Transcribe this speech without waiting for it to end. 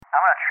I'm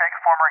gonna trick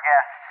former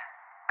guest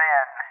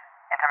Ben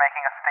into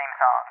making us a theme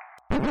song.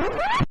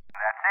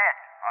 That's it.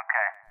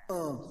 Okay.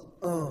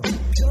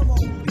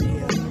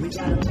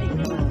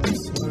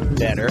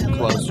 Better,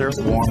 closer,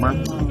 warmer.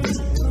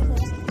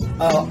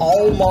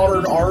 All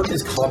modern art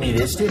is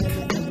communistic.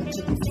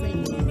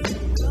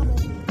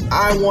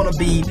 I want to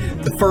be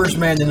the first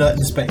man to nut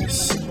in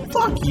space.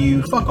 Fuck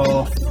you. Fuck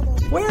off.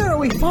 Where are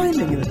we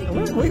finding it?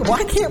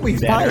 Why can't we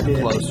find it?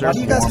 Closer, Why do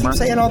you guys warmer. keep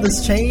saying all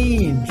this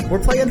change? We're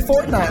playing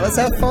Fortnite. Let's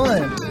have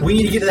fun. We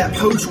need to get to that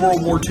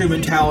post-World War II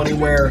mentality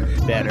where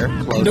Better,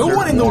 closer, no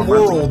one in the warmer.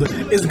 world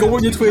is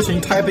going to Twitch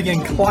and typing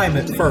in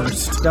climate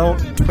first. Don't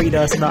tweet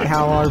us about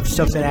how our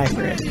stuff's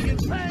inaccurate.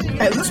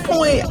 At this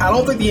point, I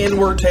don't think the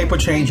N-word tape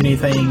would change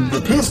anything. The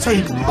piss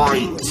tape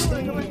might.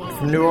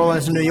 From New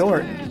Orleans to New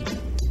York.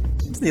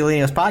 It's the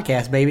Elenius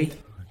Podcast, baby.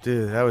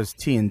 Dude, that was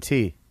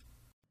TNT.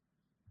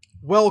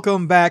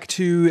 Welcome back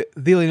to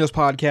the Lenos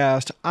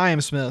Podcast. I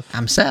am Smith.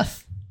 I'm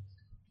Seth.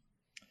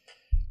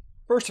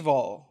 First of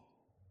all,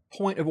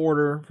 point of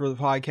order for the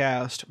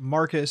podcast.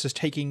 Marcus is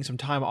taking some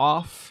time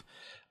off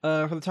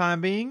for the time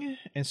being,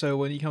 and so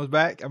when he comes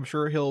back, I'm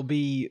sure he'll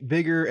be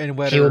bigger and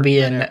wetter. He will be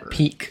than in ever.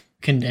 peak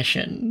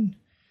condition.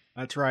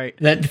 That's right.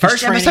 The first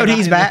training episode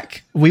he's behind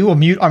back, we will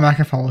mute our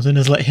microphones and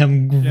just let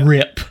him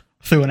rip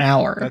through an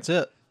hour. That's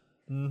it.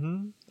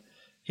 Mm-hmm.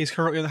 He's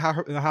currently in the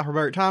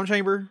hyperbaric time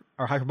chamber,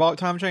 or hyperbolic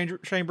time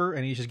chamber,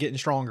 and he's just getting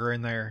stronger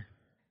in there.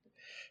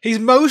 He's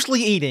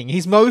mostly eating.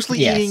 He's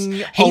mostly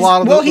eating a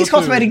lot of the he's food.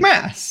 cultivating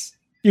mass.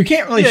 You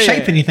can't really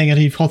shape anything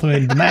until you've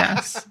cultivated the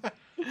mass.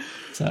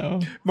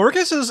 So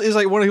Marcus is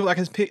like one of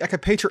the people I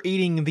could picture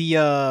eating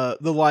the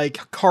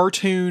like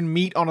cartoon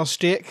meat on a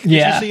stick that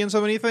you see in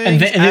so many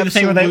things. And then the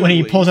thing with that, when he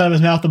Absolutely. pulls out of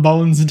his mouth, the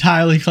bone's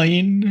entirely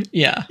clean.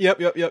 Yeah. Yep.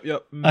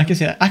 I can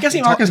see that. I can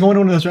see Marcus going to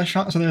one of those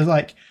restaurants where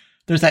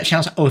there's that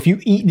challenge. Oh, if you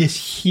eat this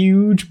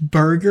huge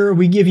burger,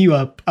 we give you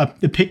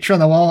the picture on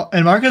the wall.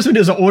 And Marcus would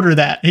just order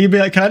that. He'd be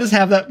like, "Can I just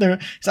have that there?"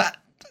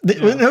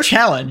 No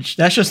challenge.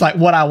 That's just like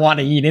what I want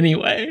to eat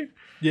anyway.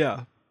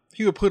 Yeah.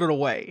 He would put it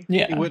away.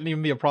 Yeah. It wouldn't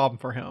even be a problem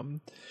for him.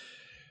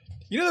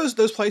 You know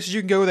those places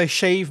you can go where they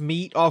shave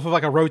meat off of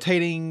like a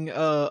rotating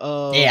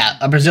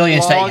A Brazilian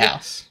log?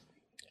 steakhouse.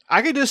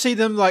 I could just see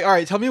them like, all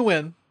right, tell me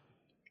when.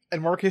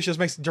 And Marcus just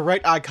makes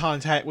direct eye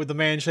contact with the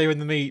man shaving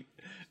the meat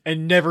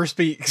and never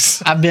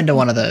speaks. I've been to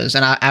one of those,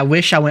 and I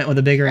wish I went with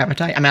a bigger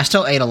appetite. I mean, I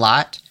still ate a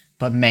lot,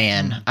 but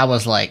man, I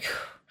was like,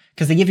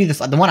 because they give you this,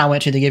 the one I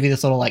went to, they give you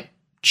this little like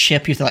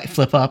chip you have to like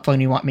flip up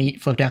when you want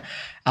meat, flip down.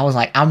 I was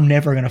like, I'm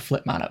never going to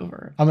flip mine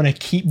over. I'm going to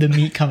keep the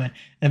meat coming.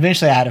 And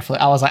eventually I had to flip.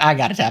 I was like, I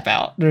got to tap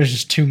out. There's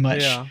just too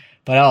much. Yeah.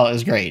 But oh, it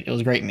was great. It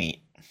was great meat.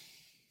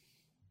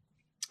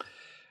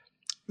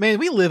 Man,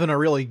 we live in a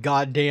really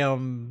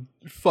goddamn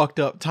fucked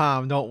up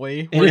time, don't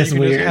we? It is you can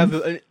weird. just have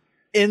an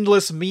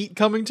endless meat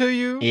coming to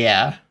you.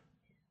 Yeah.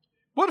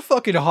 What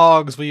fucking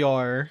hogs we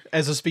are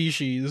as a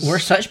species. We're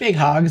such big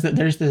hogs that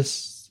there's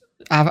this.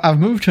 I've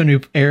moved to a new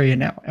area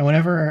now, and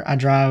whenever I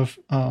drive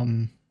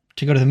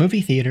to go to the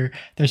movie theater,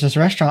 there's this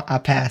restaurant I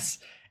pass,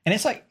 and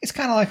it's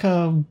kind of like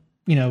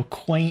a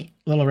quaint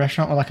little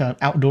restaurant with like an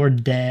outdoor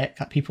deck,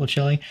 got people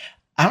chilling.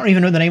 I don't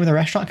even know the name of the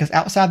restaurant because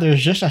outside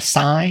there's just a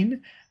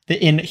sign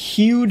that in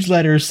huge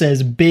letters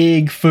says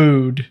 "Big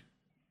Food."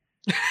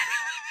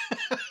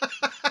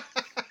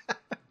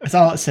 That's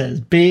all it says.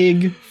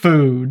 Big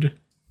Food.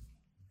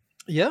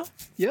 Yeah.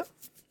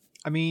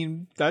 I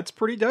mean, that's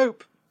pretty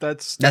dope.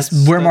 That's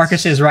where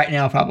Marcus is right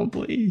now,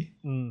 probably.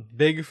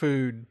 Big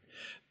Food.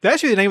 That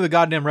should be the name of the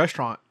goddamn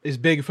restaurant. Is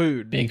Big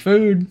Food. Big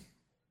Food.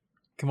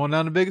 Come on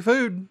down to Big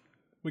Food.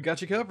 We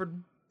got you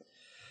covered.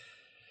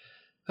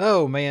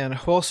 Oh man.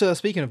 Well, so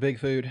speaking of Big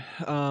Food,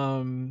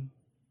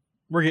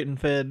 we're getting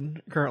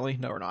fed currently.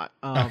 No, we're not.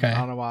 Okay. I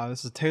don't know why.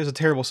 This is a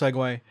terrible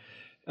segue.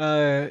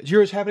 Did you hear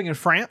what's happening in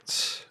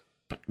France?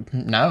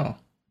 No.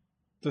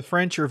 The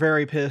French are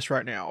very pissed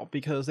right now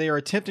because they are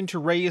attempting to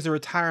raise the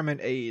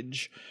retirement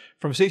age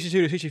from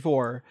 62 to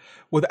 64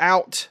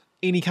 without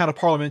any kind of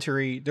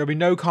parliamentary. There'll be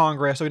no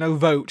Congress. There'll be no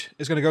vote.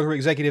 It's going to go through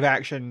executive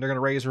action. They're going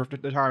to raise the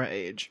retirement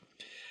age.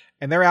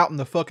 And they're out in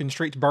the fucking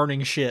streets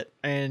burning shit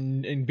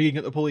and beating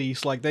up the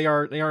police. Like they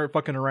aren't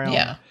fucking around.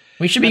 Yeah.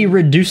 We should be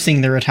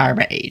reducing the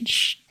retirement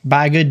age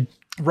by a good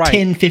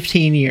 10,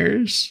 15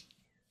 years.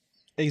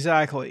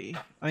 Exactly.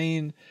 I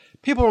mean,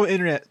 people on the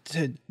internet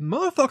said,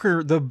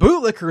 motherfucker, the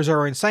bootlickers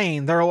are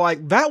insane. They're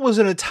like, that was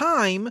in a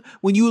time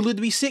when you would live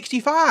to be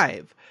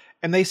 65.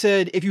 And they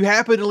said, if you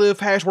happen to live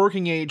past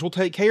working age, we'll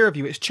take care of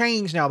you. It's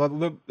changed now.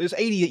 It's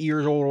 88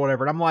 years old or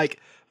whatever. And I'm like,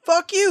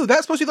 fuck you.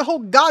 That's supposed to be the whole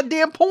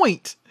goddamn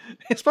point.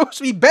 It's supposed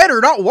to be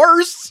better, not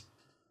worse.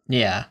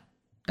 Yeah.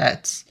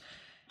 It's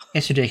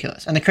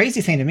ridiculous. And the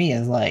crazy thing to me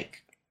is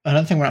like,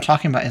 another thing we're not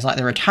talking about is like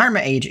the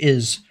retirement age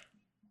is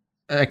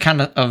a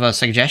kind of a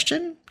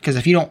suggestion. Because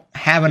if you don't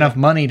have enough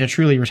money to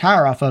truly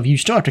retire off of, you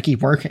still have to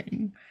keep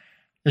working.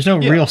 There's no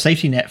real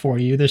safety net for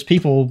you. There's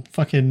people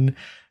fucking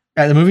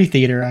at the movie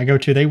theater I go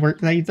to, they're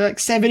like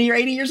 70 or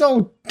 80 years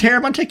old, tear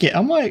my ticket.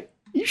 I'm like,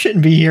 you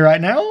shouldn't be here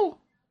right now.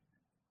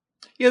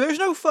 Yeah, there's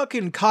no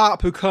fucking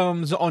cop who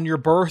comes on your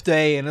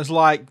birthday and is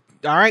like,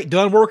 all right,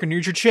 done working,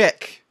 here's your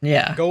check.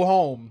 Yeah. Go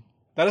home.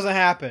 That doesn't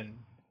happen.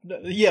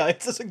 Yeah,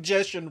 it's a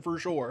suggestion for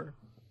sure.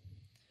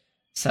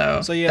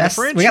 So yeah,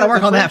 we got to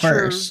work on that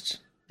first,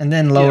 and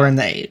then lowering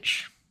the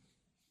age.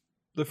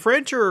 The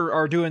French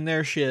are doing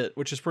their shit,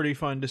 which is pretty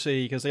fun to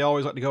see because they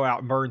always like to go out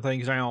and burn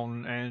things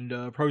down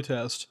and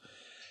protest.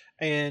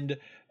 And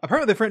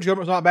apparently the French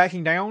government's not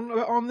backing down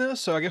on this,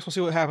 so I guess we'll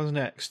see what happens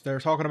next. They're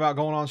talking about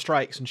going on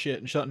strikes and shit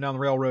and shutting down the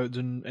railroads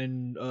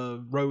and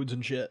roads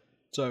and shit.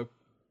 So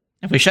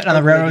if we shut down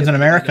the railroads in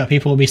America,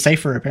 people will be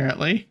safer,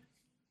 apparently.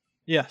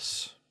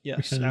 Yes,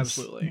 because,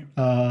 absolutely.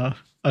 A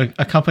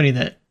company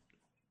that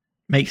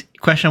makes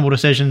questionable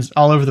decisions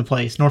all over the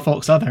place,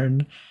 Norfolk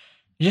Southern,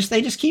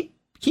 they just keep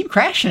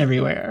crashing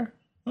everywhere.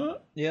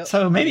 Yeah.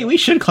 So maybe we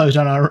should close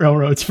down our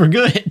railroads for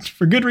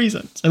good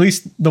reasons. At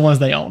least the ones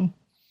they own.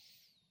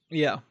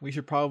 Yeah, we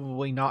should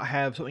probably not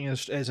have something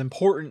as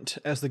important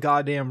as the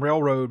goddamn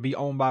railroad be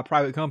owned by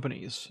private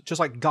companies. Just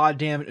like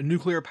goddamn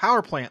nuclear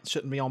power plants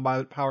shouldn't be owned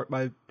by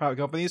private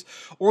companies,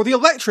 or the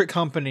electric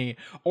company,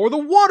 or the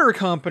water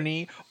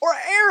company, or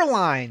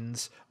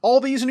airlines. Or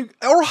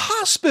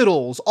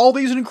hospitals. All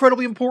these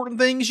incredibly important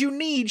things you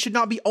need should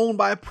not be owned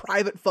by a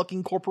private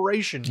fucking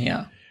corporation.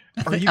 Yeah.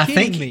 Are you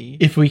kidding me?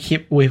 If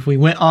we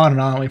went on and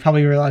on, we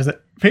probably realize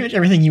that pretty much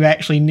everything you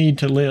actually need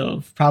to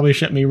live probably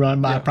shouldn't be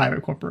run by a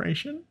private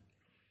corporation.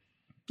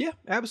 Yeah,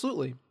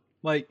 absolutely.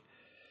 Like,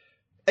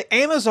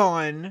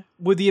 Amazon,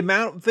 with the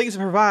amount of things it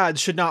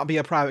provides, should not be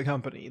a private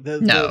company.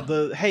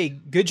 The hey,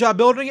 good job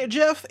building it,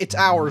 Jeff. It's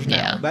ours now.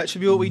 Yeah. That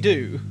should be what we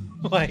do.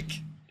 Like,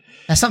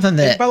 that's something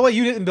that. By the way,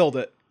 you didn't build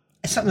it.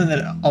 It's something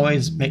that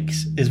always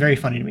is very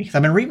funny to me because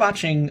I've been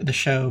rewatching the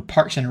show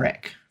Parks and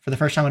Rec for the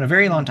first time in a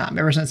very long time.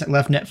 Ever since it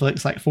left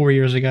Netflix like 4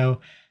 years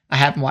ago, I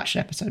haven't watched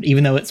an episode,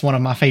 even though it's one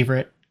of my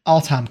favorite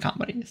all-time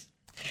comedies.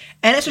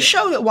 And it's a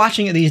show that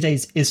watching it these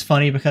days is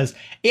funny because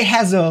it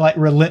has a like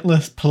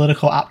relentless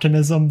political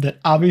optimism that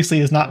obviously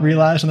is not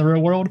realized in the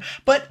real world.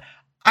 But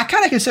I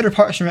kind of consider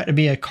Parks and Rec to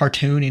be a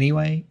cartoon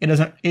anyway.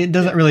 It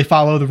doesn't really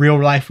follow the real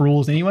life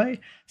rules anyway.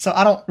 So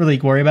I don't really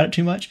worry about it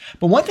too much.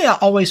 But one thing I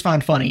always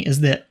find funny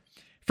is that,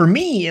 for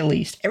me at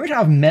least, every time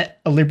I've met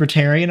a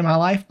libertarian in my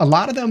life, a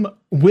lot of them,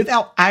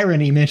 without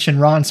irony, mention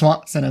Ron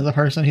Swanson as a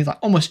person. He's like,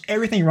 almost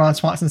everything Ron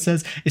Swanson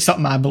says is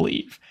something I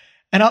believe.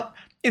 And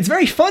it's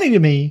very funny to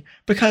me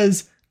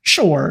because,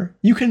 sure,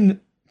 you can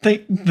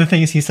think the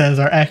things he says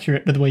are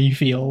accurate to the way you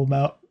feel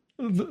about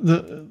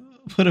the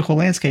political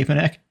landscape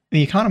and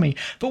the economy.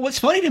 But what's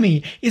funny to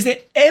me is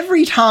that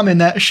every time in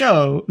that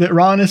show that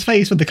Ron is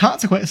faced with the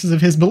consequences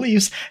of his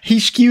beliefs, he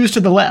skews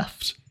to the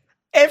left.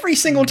 Every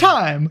single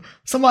time.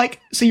 So I'm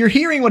like, so you're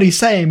hearing what he's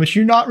saying, but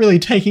you're not really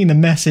taking the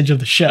message of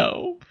the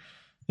show.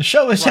 The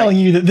show is telling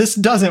you that this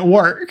doesn't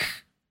work.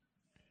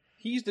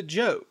 He's the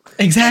joke.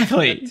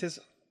 Exactly. That's his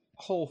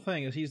whole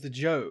thing, is he's the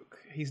joke.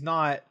 He's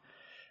not...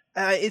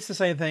 it's the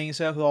same thing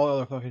except with all the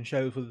other fucking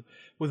shows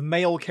with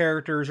male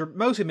characters, or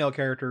mostly male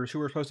characters,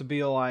 who are supposed to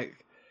be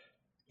like,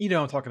 you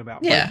know what I'm talking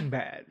about. Yeah. Breaking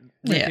Bad.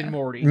 Rick and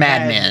Morty.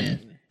 Mad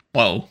Men.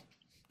 Whoa.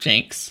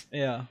 Jinx.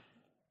 Yeah.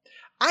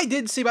 I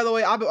did see, by the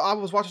way, I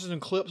was watching some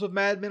clips of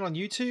Mad Men on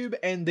YouTube,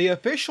 and the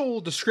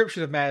official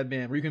description of Mad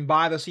Men, where you can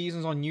buy the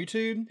seasons on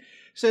YouTube,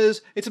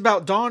 says it's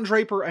about Don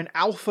Draper, an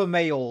alpha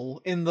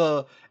male in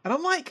the... And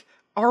I'm like,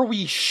 are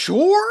we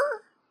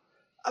sure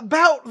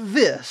about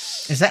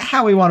this? Is that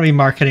how we want to be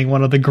marketing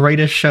one of the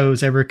greatest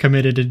shows ever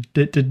committed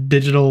to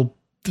digital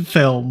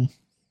film?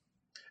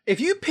 If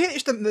you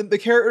pitched the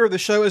character of the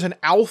show as an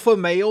alpha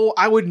male,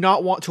 I would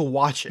not want to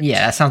watch it.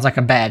 Yeah, that sounds like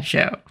a bad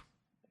show.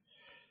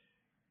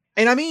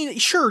 And I mean,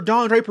 sure,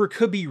 Don Draper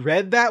could be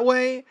read that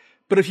way,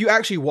 but if you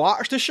actually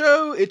watch the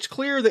show, it's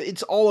clear that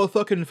it's all a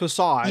fucking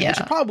facade, which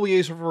it probably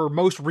is for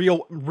most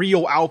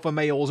real alpha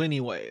males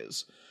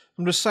anyways.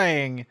 I'm just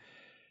saying,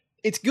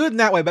 it's good in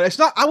that way, but it's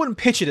not, I wouldn't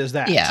pitch it as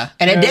that. Yeah,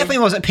 and it definitely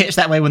wasn't pitched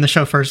that way when the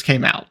show first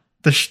came out.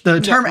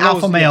 The term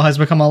alpha male has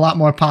become a lot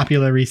more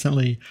popular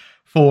recently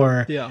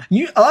for, a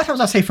lot of times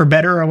I'll say for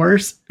better or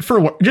worse,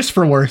 just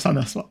for worse on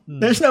this one.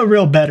 There's no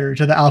real better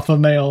to the alpha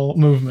male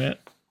movement.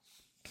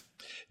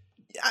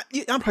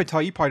 I'm probably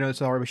telling you probably know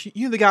this already, but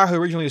you know the guy who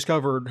originally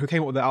who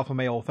came up with the alpha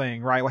male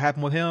thing, right? What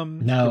happened with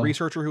him? No. The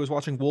researcher who was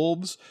watching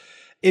wolves.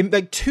 In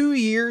like 2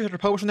 years after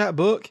publishing that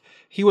book,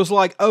 he was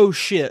like, oh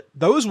shit,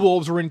 those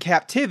wolves were in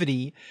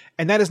captivity,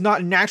 and that is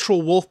not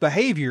natural wolf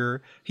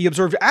behavior. He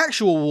observed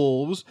actual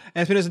wolves,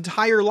 and spent his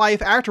entire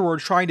life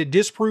afterwards trying to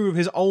disprove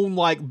his own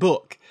like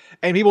book.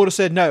 And people would have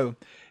said no.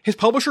 His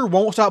publisher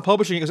won't stop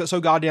publishing it because it's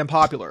so goddamn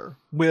popular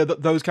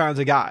with those kinds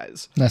of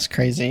guys. That's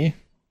crazy.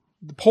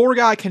 The poor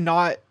guy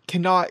cannot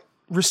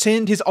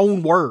rescind his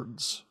own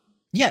words.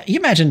 Yeah, you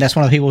imagine that's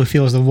one of the people who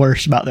feels the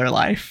worst about their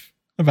life,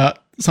 about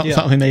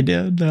something they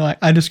did. They're like,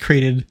 I just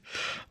created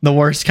the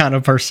worst kind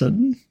of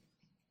person.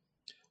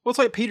 Well, it's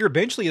like Peter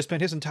Benchley has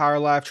spent his entire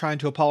life trying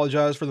to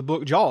apologize for the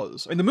book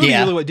Jaws. And the movie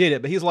Yeah. really what did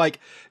it, but he's like,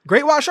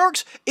 Great White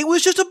Sharks, it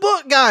was just a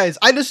book, guys.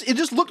 It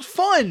just looked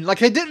fun.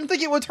 Like, I didn't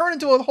think it would turn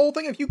into a whole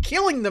thing of you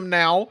killing them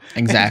now.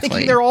 Exactly. And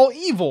thinking they're all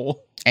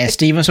evil. And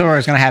Steven Spielberg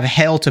is going to have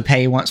hell to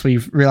pay once we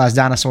realize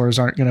dinosaurs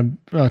aren't going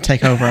to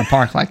take over a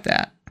park like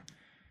that.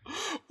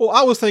 Well,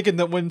 I was thinking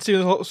that when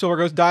Steven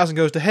Spielberg dies and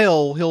goes to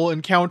hell, he'll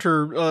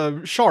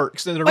encounter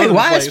sharks. Wait,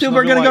 why is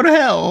Spielberg going to go to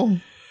hell?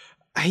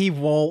 He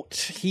won't.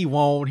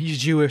 He's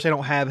Jewish. They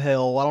don't have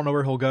hell. I don't know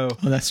where he'll go.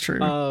 Oh, that's true.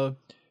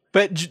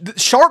 But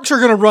sharks are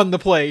going to run the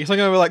place. I'm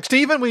going to be like,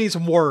 Steven, we need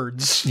some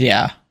words.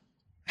 Yeah.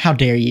 How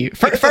dare you?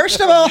 First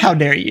of all, how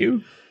dare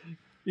you?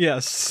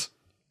 Yes.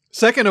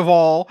 Second of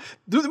all,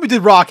 we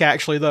did Rock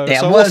actually, though. Yeah,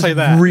 so it we'll was say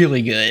that.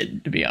 really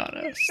good, to be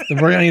honest. We're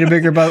going to need a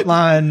bigger boat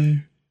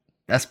line.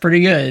 That's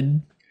pretty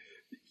good.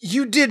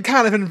 You did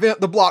kind of invent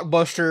the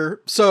blockbuster,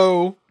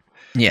 so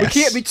Yes.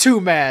 we can't be too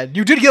mad.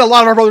 You did get a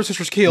lot of our brothers and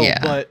sisters killed,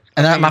 but...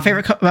 And I mean, my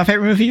favorite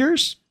movie of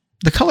yours?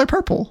 The Color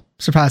Purple,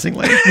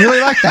 surprisingly. Really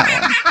like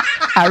that one.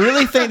 I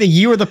really think that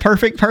you are the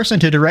perfect person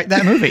to direct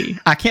that movie.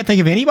 I can't think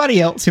of anybody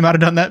else who might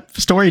have done that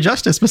story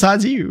justice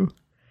besides you.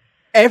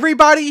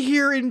 Everybody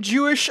here in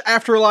Jewish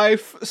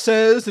Afterlife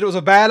says that it was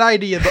a bad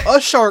idea, but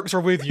us sharks are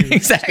with you,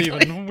 Exactly.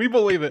 Steven. We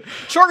believe it.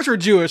 Sharks are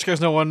Jewish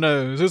because no one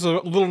knows. It's a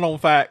little known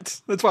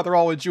fact. That's why they're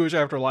all in Jewish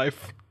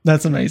Afterlife.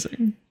 That's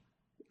amazing.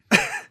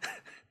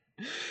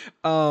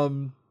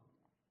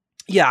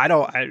 Yeah,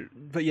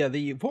 but yeah,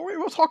 what were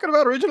we talking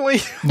about originally?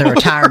 The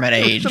retirement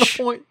Original age.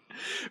 point.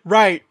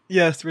 Right.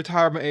 Yes, the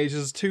retirement age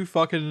is too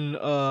fucking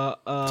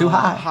Too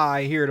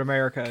high here in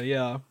America.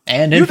 Yeah,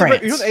 And in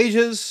France. You know the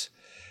ages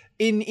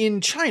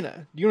in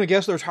China. Do you want to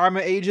guess the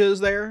retirement age is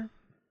there?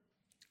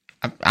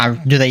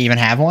 Do they even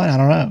have one? I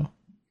don't know.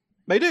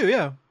 They do.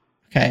 Yeah.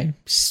 Okay.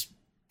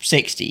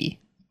 60.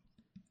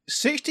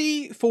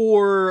 60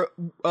 for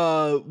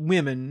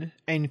women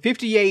and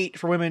 58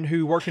 for women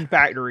who work in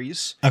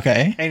factories.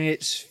 Okay. And I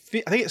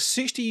think it's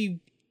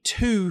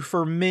 62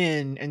 for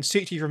men and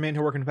 60 for men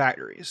who work in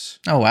factories.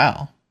 Oh,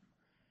 wow.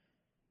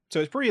 So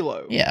it's pretty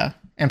low. Yeah.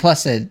 And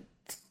plus,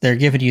 they're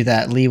giving you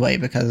that leeway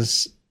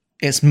because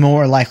it's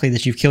more likely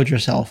that you've killed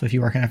yourself if you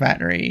work in a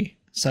factory.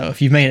 So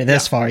if you've made it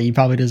this far, you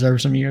probably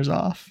deserve some years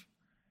off.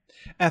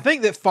 I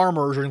think that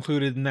farmers are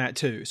included in that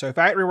too. So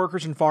factory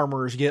workers and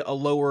farmers get a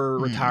lower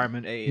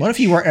retirement age. What if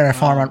you work at a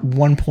farm at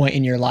one point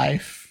in your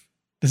life?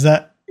 Does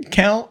that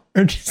count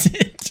or does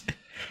it?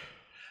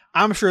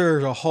 I'm sure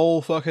there's a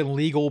whole fucking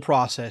legal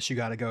process you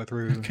got to go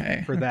through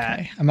for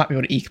that. I might be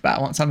able to eke by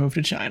once I move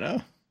to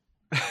China.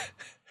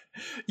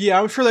 Yeah,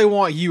 I'm sure they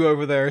want you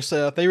over there,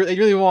 Seth. They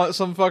really want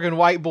some fucking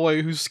white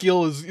boy whose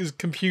skill is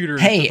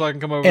computers Hey, to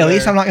fucking come over at there.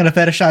 least I'm not going to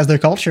fetishize their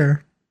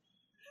culture.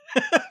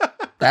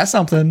 That's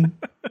something.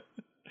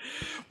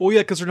 Well,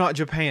 yeah, because they're not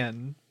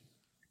Japan.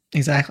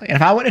 Exactly. And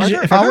if I went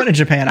to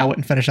Japan, I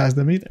wouldn't fetishize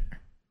them either.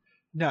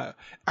 No.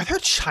 Are there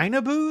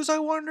China boos, I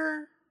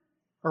wonder?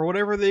 Or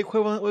whatever the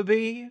equivalent would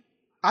be?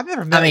 I've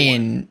never met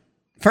one.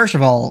 First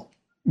of all,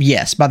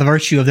 yes, by the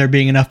virtue of there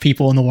being enough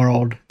people in the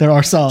world, there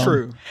are some.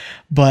 True.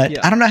 But Yeah.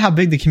 I don't know how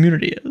big the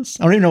community is.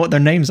 I don't even know what their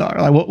names are.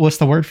 Like, what's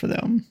the word for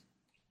them?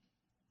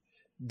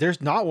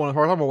 There's not one as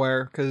far as I'm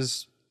aware,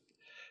 because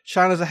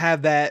China doesn't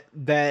have that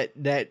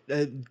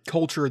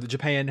culture that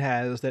Japan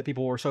has that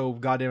people are so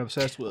goddamn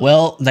obsessed with.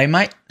 Well, they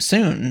might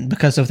soon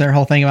because of their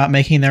whole thing about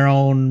making their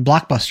own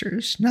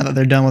blockbusters now that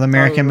they're done with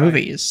American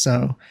movies.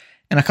 So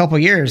in a couple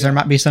years, there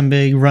might be some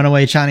big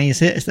runaway Chinese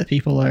hits that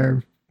people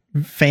are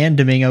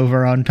fandoming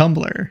over on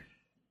Tumblr.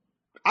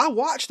 I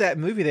watched that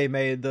movie they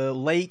made, the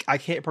Lake, I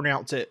can't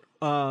pronounce it,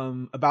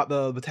 about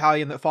the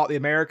battalion that fought the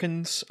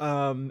Americans.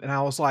 And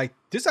I was like,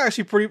 this is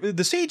actually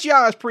the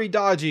CGI is pretty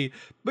dodgy,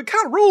 but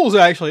kind of rules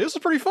actually. This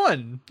is pretty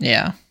fun.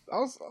 Yeah.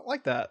 I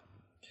like that.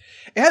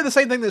 It had the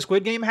same thing that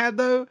Squid Game had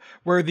though,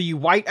 where the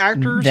white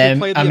actors The who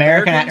played the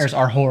American Americans actors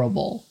are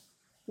horrible.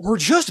 were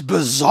just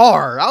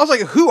bizarre. I was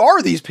like, who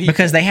are these people?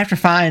 Because they have to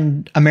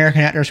find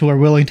American actors who are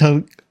willing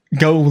to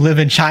go live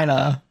in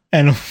China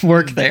and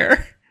work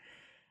there.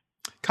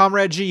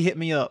 Comrade G, hit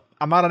me up.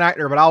 I'm not an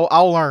actor, but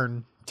I'll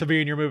learn to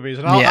be in your movies,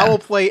 and I will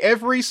play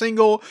every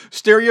single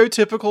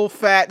stereotypical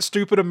fat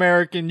stupid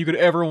American you could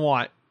ever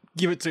want.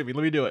 Give it to me.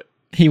 Let me do it.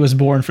 He was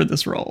born for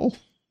this role.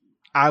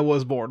 I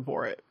was born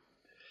for it.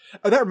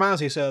 Oh, that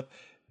reminds me, Seth.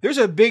 There's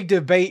a big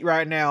debate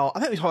right now. I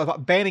think we're talking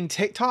about banning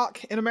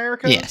TikTok in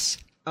America. Yes.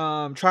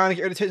 Trying to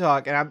get rid of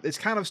TikTok, and it's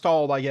kind of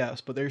stalled, I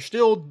guess. But they're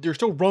still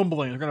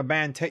rumbling. They're going to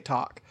ban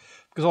TikTok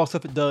because all the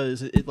stuff it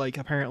does, it like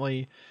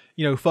apparently,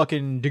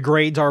 fucking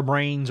degrades our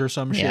brains or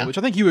some shit. Which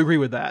I think you agree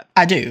with that.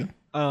 I do.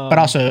 But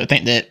also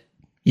think that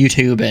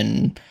YouTube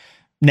and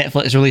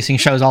Netflix releasing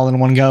shows all in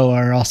one go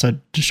are also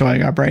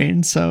destroying our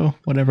brains. So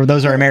whatever.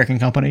 Those are American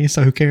companies,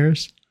 so who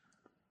cares?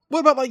 What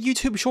about like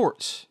YouTube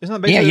Shorts? Isn't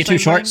that basically the YouTube same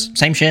Shorts, thing?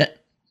 same shit.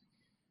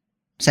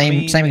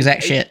 Same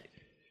exact shit.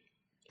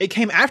 It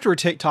came after a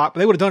TikTok, but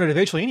they would have done it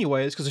eventually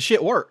anyways because the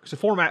shit works. The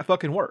format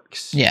fucking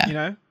works.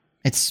 Yeah.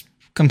 It's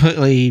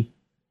completely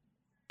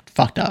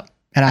fucked up,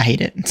 and I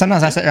hate it.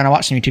 Sometimes I sit there and I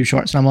watch some YouTube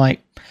Shorts, and I'm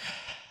like,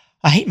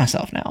 I hate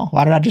myself now.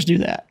 Why did I just do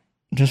that?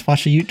 Just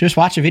watch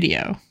a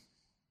video.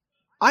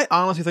 I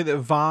honestly think that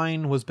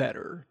Vine was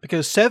better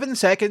because 7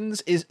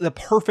 seconds is the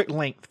perfect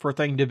length for it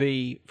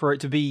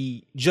to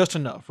be just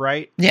enough,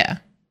 right? Yeah.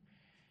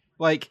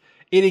 Like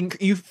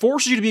you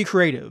forces you to be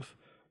creative.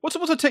 What's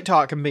a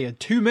TikTok can be?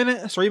 2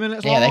 minutes, 3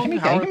 minutes long? Yeah, they can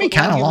be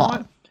kind of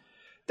long.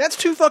 That's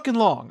too fucking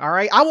long, all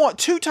right? I want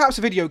 2 types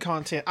of video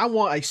content. I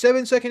want a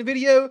 7-second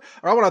video,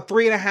 or I want a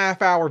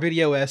 3.5 hour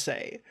video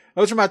essay.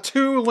 Those are my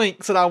 2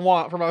 links that I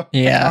want for my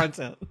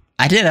content.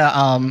 I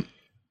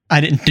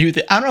didn't do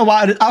that. I don't know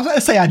why. I was going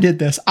to say I did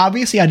this.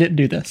 Obviously, I didn't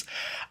do this.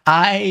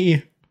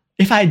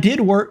 If I did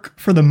work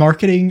for the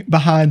marketing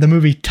behind the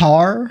movie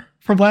Tar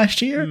from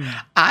last year,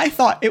 I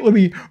thought it would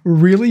be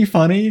really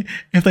funny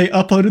if they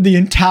uploaded the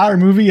entire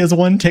movie as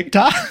one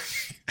TikTok.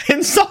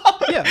 And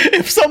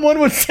if someone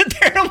would sit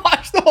there and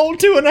watch the whole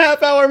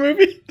 2.5 hour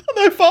movie on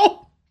their phone.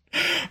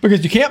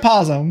 Because you can't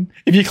pause them.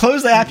 If you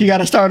close the app, you got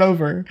to start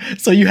over.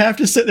 So you have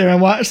to sit there and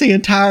watch the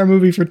entire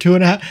movie for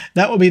 2.5.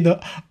 That would be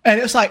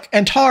and it's like,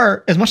 and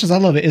Tar, as much as I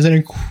love it, is an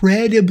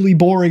incredibly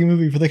boring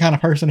movie for the kind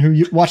of person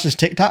who watches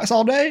TikToks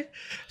all day.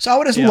 So I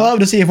would just love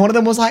to see if one of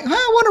them was like,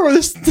 I wonder where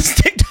this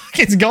TikTok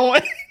is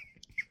going.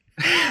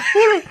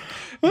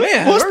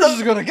 Man, where's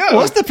this going to go?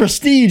 What's the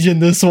prestige in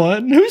this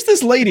one? Who's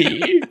this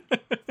lady?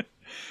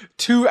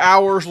 2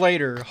 hours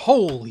later.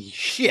 Holy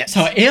shit.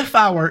 So if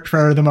I worked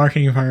for the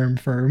marketing firm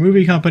for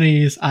movie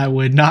companies, I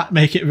would not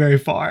make it very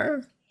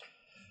far.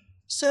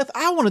 Seth,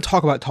 I want to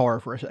talk about Tar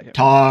for a second.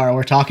 Tar.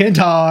 We're talking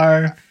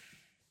Tar.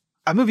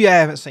 A movie I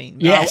haven't seen.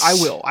 Yes.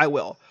 I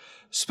will.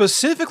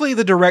 Specifically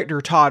the director,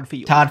 Todd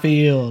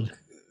Field.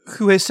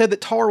 Who has said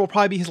that Tar will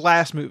probably be his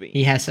last movie.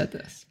 He has said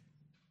this.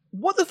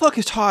 What the fuck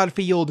is Todd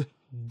Field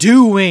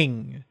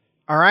doing?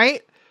 All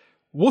right?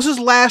 What's his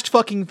last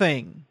fucking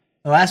thing?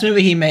 The last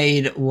movie he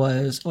made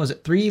was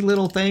it 3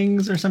 Little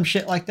Things or some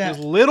shit like that?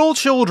 Little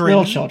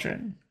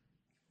Children.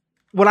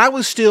 When I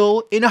was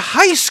still in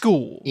high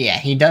school. Yeah,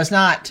 he's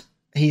not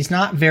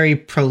very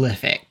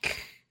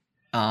prolific.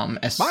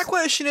 My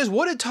question is,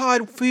 what did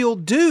Todd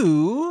Field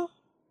do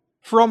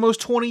for almost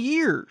 20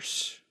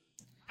 years?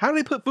 How did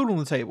he put food on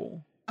the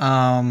table?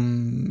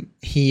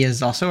 He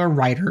is also a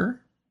writer.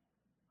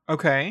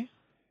 Okay.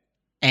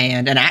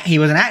 And he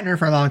was an actor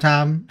for a long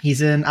time.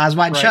 He's in Eyes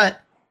Wide Shut.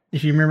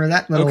 If you remember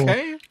that little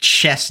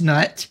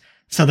chestnut.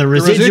 So the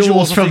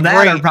residuals from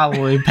that are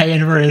probably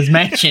paying for his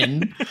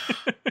mansion.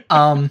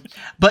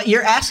 But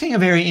you're asking a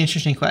very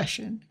interesting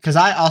question, because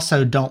I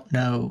also don't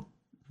know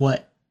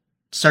what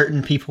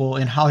certain people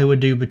in Hollywood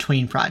do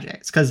between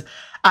projects. Because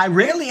I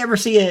rarely ever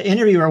see an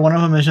interview where one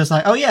of them is just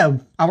like, oh yeah,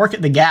 I work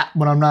at the Gap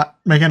when I'm not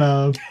making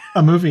a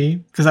movie,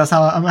 because that's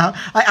how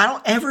I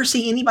don't ever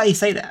see anybody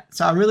say that.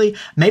 So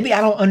maybe I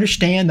don't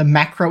understand the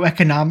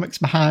macroeconomics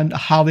behind a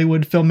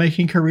Hollywood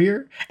filmmaking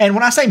career. And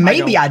when I say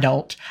maybe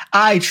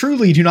I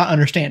truly do not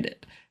understand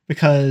it,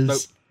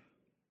 because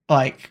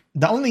there's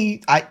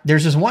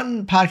this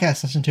one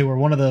podcast I listen to where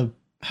one of the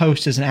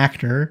hosts is an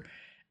actor,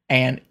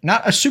 and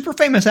not a super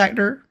famous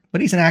actor,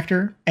 but he's an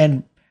actor,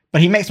 but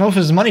he makes most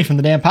of his money from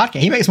the damn podcast.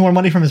 He makes more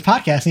money from his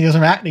podcast than he does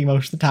from acting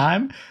most of the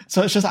time.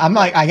 So it's just, I'm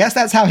like, I guess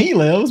that's how he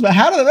lives, but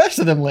how do the rest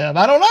of them live?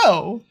 I don't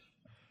know.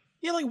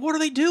 Yeah, like, what are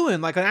they doing?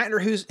 Like, an actor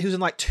who's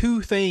in like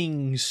 2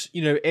 things,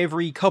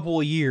 every couple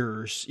of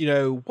years,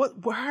 how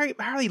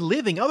are they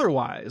living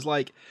otherwise?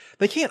 Like,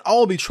 they can't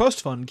all be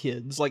trust fund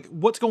kids. Like,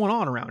 what's going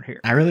on around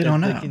here? I really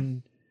don't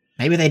know.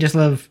 Maybe they just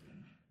live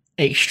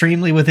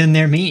extremely within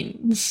their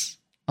means.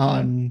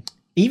 Even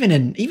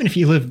if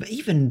you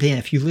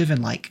live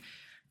in like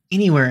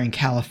anywhere in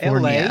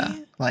California, LA?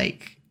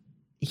 Like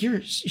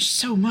you're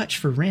so much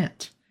for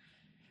rent.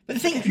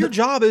 But your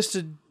job is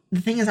to,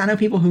 the thing is, I know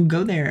people who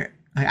go there.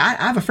 Like, I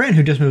have a friend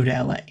who just moved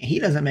to LA. He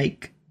doesn't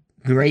make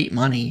great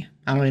money.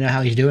 I don't really know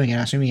how he's doing it.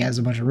 I assume he has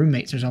a bunch of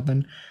roommates or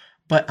something.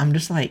 But I'm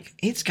just like,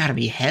 it's got to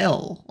be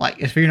hell. Like,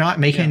 if you're not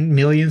making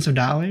millions of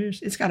dollars,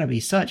 it's got to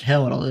be such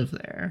hell to live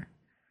there.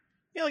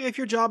 Yeah, like, if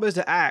your job is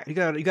to act, you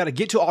gotta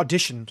get to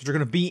auditions. You're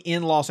gonna be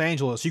in Los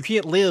Angeles. You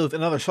can't live in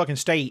another fucking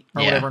state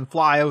or whatever and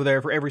fly over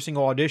there for every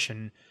single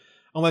audition,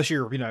 unless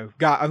you're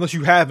unless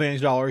you have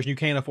millions of dollars and you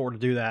can't afford to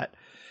do that.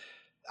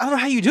 I don't know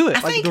how you do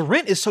it. The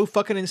rent is so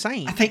fucking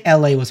insane. I think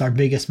LA was our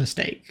biggest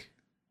mistake.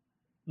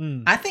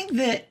 I think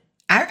that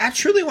I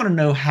truly want to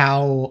know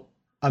how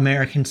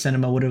American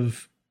cinema would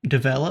have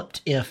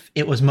developed if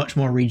it was much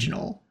more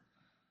regional.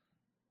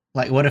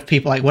 Like, what if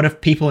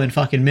people in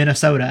fucking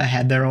Minnesota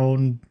had their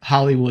own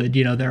Hollywood,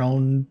 their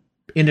own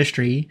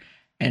industry,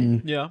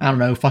 and I don't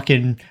know,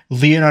 fucking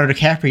Leonardo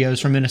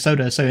DiCaprio's from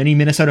Minnesota, so any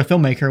Minnesota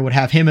filmmaker would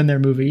have him in their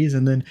movies,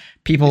 and then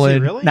people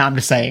really? No, I'm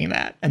just saying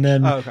that. And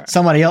then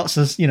somebody else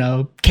is,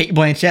 Kate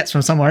Blanchett's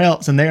from somewhere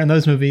else, and they're in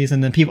those movies,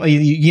 and then people,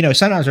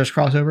 sometimes there's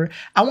crossover.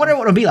 I wonder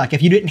what it would be like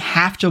if you didn't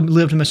have to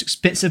live in the most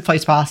expensive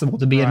place possible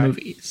to be in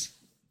movies.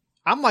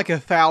 I'm like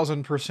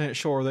 1,000%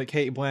 sure that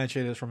Kate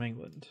Blanchett is from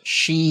England.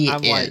 She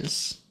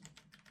is.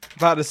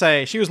 About to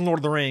say, she was in Lord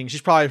of the Rings.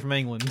 She's probably from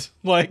England.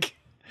 Like,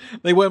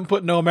 they wouldn't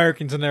put no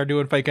Americans in there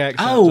doing fake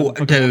accents. Oh,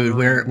 dude,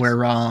 we're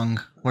wrong.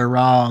 We're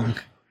wrong.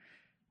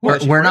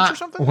 What, she we're French or not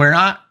something? we're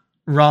not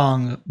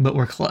wrong, but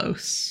we're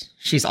close.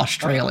 She's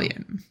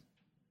Australian.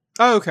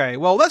 Okay,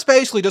 well, that's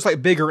basically just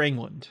like bigger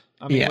England.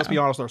 I mean, Yeah. let's be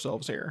honest with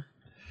ourselves here.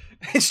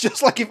 It's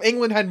just like if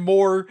England had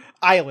more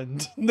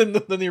island than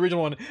the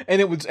original one,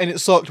 and it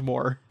sucked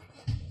more.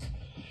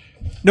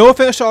 No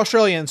offense to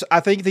Australians, I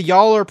think that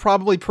y'all are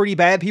probably pretty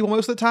bad people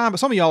most of the time, but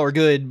some of y'all are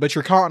good. But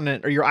your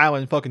continent or your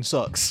island fucking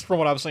sucks, from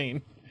what I've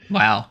seen.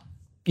 Wow.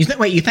 You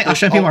think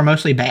Australian people are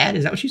mostly bad?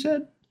 Is that what you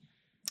said?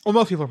 Well,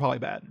 most people are probably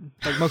bad.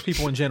 Like most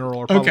people in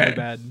general are probably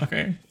bad.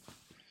 Okay.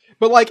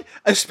 But like,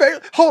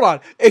 hold on.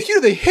 If you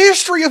know the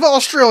history of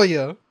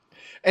Australia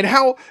and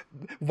how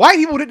white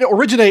people didn't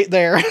originate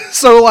there,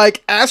 so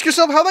like, ask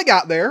yourself how they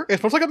got there.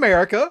 It's much like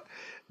America.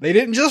 They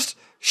didn't just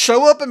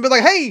show up and be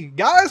like, "Hey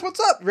guys, what's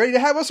up? Ready to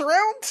have us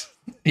around?"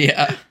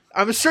 Yeah.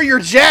 I'm sure you're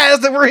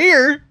jazzed that we're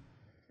here.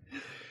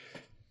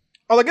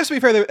 Oh, I guess to be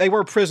fair, they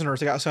were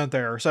prisoners that got sent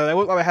there, so they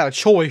wouldn't like they had a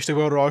choice to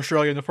go to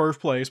Australia in the first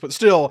place. But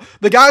still,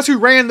 the guys who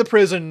ran the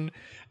prison,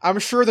 I'm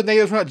sure the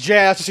natives were not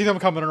jazzed to see them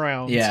coming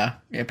around. Yeah,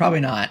 probably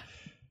not.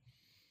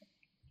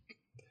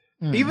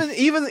 Even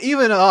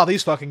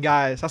these fucking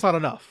guys, that's not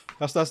enough.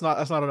 That's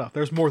not enough.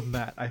 There's more than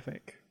that, I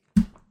think.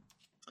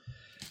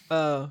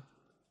 But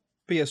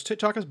yes,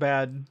 TikTok is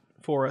bad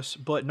for us,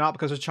 but not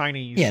because it's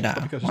Chinese. Yeah, no.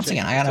 But because Once it's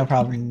again, Chinese. I got no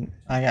problem.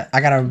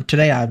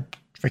 Today I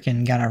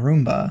freaking got a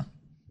Roomba.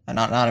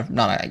 Not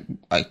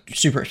a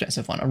super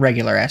expensive one, a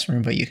regular ass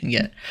Roomba you can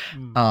get.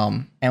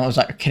 And it was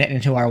like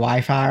connecting to our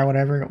Wi-Fi or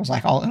whatever. It was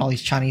like all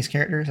these Chinese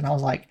characters, and I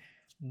was like,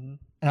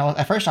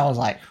 at first I was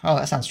like, oh,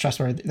 that sounds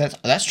trustworthy.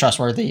 That's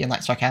trustworthy and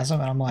like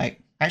sarcasm. And I'm like,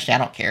 actually, I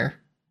don't care.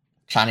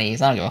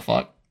 Chinese, I don't give a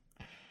fuck.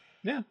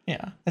 Yeah.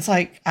 It's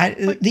like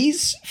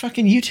these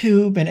fucking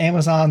YouTube and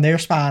Amazon, they're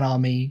spying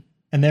on me,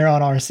 and they're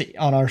on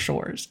our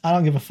shores. I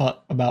don't give a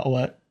fuck about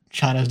what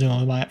China's doing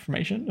with my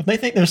information. If they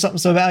think there's something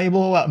so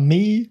valuable about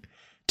me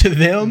to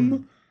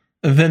them,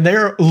 then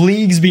they're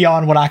leagues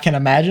beyond what I can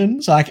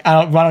imagine. So I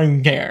don't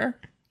even care.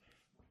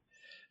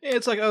 Yeah,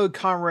 it's like, oh,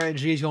 Comrade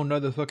G's gonna know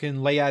the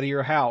fucking layout of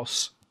your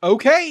house.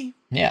 Okay.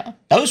 Yeah,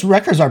 those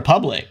records are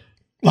public.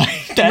 Like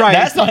Right.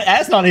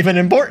 That's not even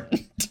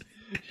important.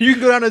 You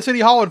can go down to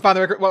City Hall and find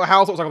the record, what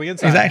house looks like on the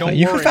inside. Exactly. Don't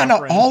You can worry, find my out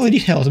friend. all the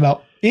details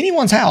about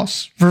anyone's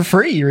house for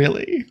free,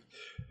 really.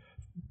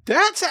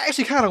 That's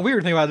actually kind of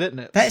weird thing about it, isn't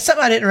it? That's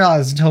something I didn't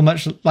realize until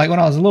much, like when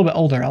I was a little bit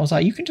older. I was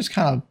like, you can just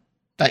kind of,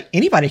 like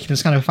anybody can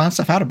just kind of find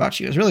stuff out about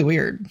you. It's really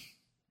weird.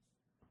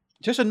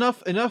 Just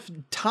enough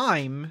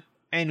time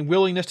and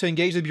willingness to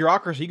engage the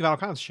bureaucracy, you can find all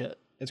kinds of shit.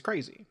 It's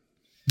crazy.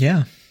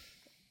 Yeah.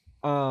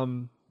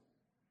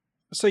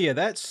 So yeah,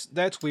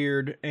 that's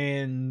weird,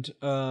 and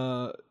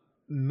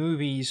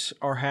movies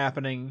are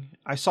happening.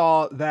 I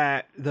saw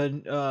that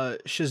the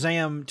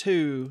Shazam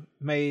 2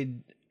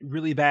 made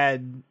really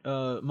bad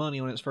money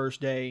on its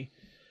first day.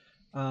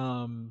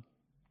 I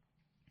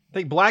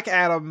think Black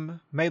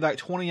Adam made like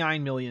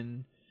 29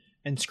 million,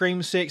 and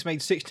Scream 6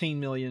 made 16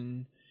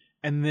 million,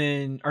 and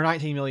then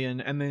 19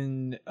 million, and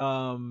then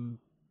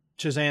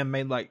Shazam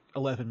made like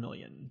 11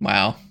 million.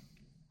 Wow.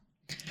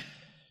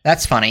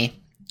 That's funny.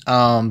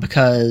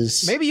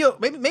 Because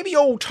Maybe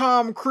old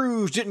Tom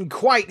Cruise didn't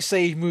quite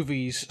save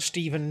movies,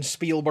 Steven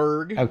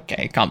Spielberg.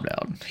 okay, calm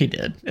down. He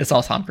did. It's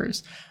all Tom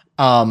Cruise.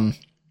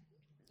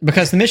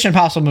 Because the Mission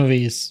Impossible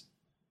movies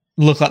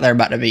look like they're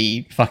about to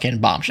be fucking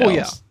bombshells. Well,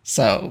 yeah.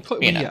 So,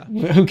 Well, you know,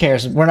 who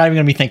cares? We're not even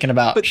going to be thinking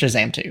about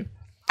Shazam 2.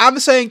 I'm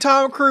saying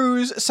Tom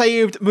Cruise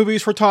saved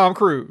movies for Tom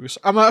Cruise.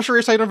 I'm not sure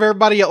he saved them for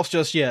everybody else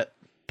just yet.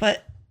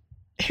 But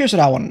here's what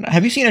I want to know.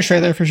 Have you seen a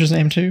trailer for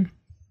Shazam 2?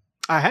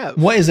 I have.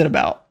 What is it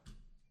about?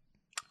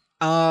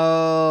 He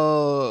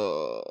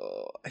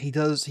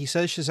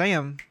says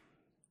Shazam,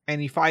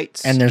 and he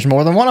fights. And there's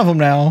more than one of them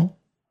now.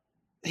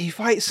 He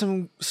fights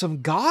some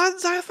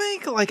gods, I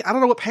think. Like, I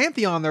don't know what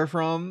pantheon they're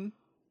from.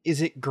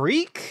 Is it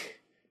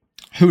Greek?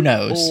 Who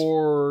knows?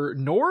 Or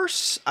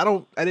Norse? I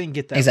didn't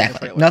get that.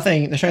 Exactly.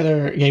 Nothing. The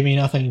trailer gave me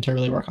nothing to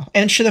really work off.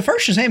 And the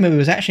first Shazam movie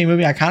was actually a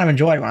movie I kind of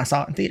enjoyed when I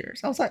saw it in theaters.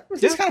 I was like,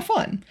 this is kind of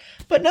fun.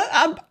 But no,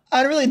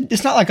 I really,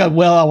 it's not like I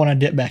want to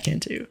dip back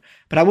into.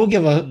 But I will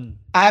give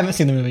I haven't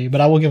seen the movie, but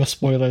I will give a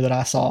spoiler that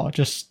I saw.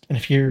 And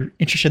if you're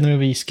interested in the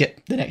movie,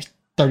 skip the next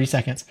 30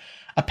 seconds.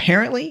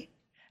 Apparently,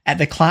 at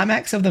the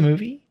climax of the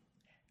movie,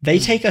 they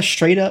take a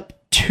straight up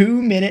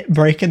 2-minute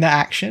break in the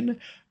action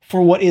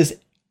for what is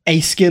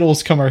a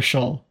Skittles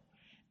commercial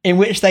in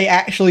which they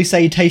actually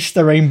say taste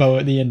the rainbow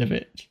at the end of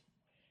it.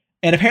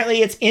 And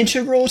apparently it's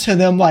integral to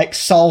them like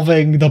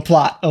solving the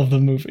plot of the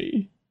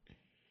movie.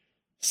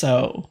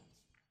 So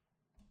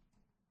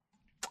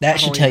that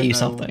should tell you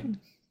something.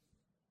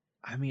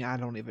 I mean, I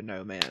don't even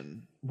know,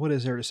 man. What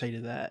is there to say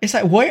to that? It's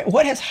like,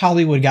 what has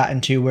Hollywood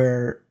gotten to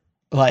where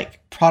like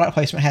product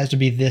placement has to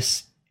be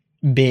this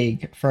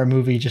big for a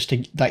movie just to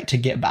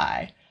get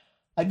by?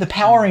 Like the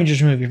Power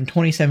Rangers movie from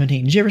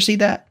 2017. Did you ever see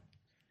that?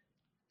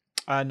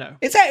 No.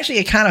 It's actually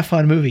a kind of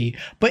fun movie,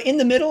 but in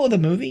the middle of the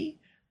movie,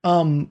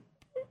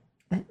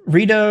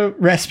 Rita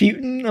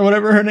Rasputin or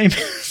whatever her name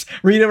is,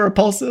 Rita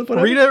Repulsa,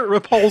 whatever. Rita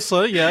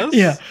Repulsa, yes.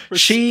 Yeah, Rasputin.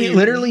 she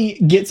literally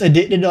gets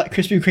addicted to like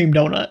Krispy Kreme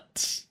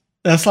donuts,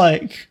 That's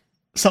like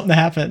something that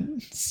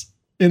happens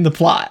in the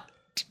plot.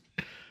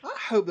 I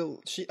hope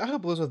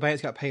Elizabeth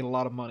Banks got paid a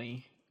lot of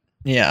money.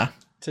 Yeah.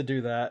 To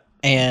do that.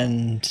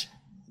 And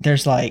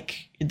there's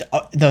like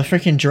the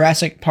freaking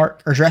Jurassic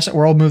Park or Jurassic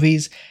World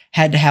movies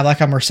had to have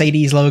like a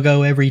Mercedes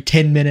logo every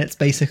 10 minutes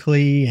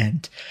basically.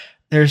 And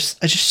there's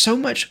just so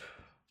much.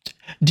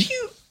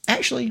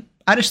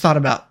 I just thought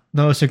about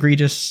the most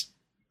egregious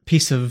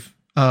piece of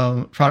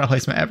product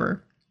placement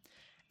ever.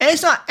 And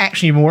it's not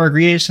actually more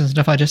egregious than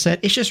stuff I just said.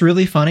 It's just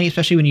really funny,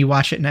 especially when you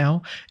watch it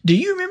now. Do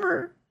you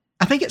remember,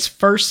 I think it's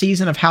first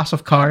season of House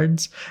of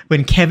Cards,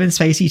 when Kevin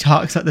Spacey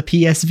talks about the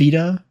PS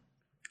Vita?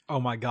 Oh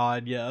my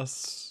God,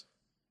 yes.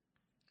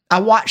 I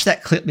watched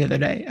that clip the other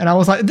day, and I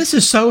was like, this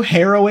is so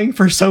harrowing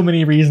for so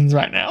many reasons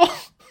right now.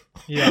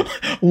 Yeah.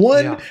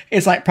 One,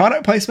 it's like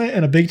product placement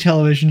in a big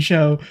television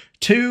show.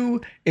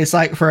 Two, it's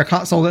like for a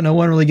console that no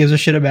one really gives a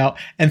shit about.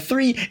 And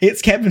three,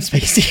 it's Kevin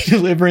Spacey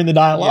delivering the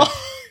dialogue. Yeah.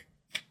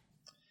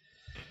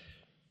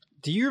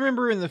 Do you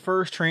remember in the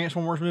first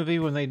Transformers movie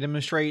when they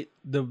demonstrate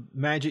the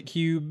magic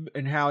cube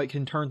and how it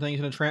can turn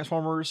things into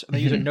Transformers? And they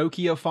use a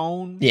Nokia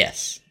phone?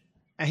 Yes.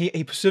 And he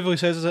specifically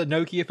says it's a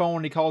Nokia phone,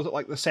 and he calls it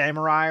like the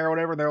Samurai or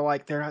whatever. They're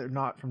like, they're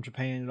not from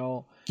Japan at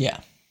all. Yeah.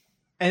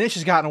 And it's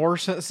just gotten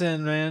worse since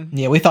then, man.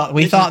 Yeah, we thought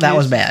that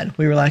was bad.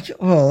 We were like,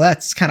 oh,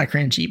 that's kind of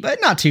cringy, but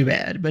not too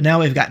bad. But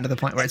now we've gotten to the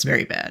point where it's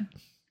very bad.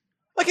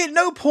 Like, at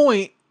no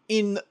point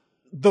in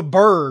The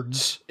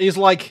Birds is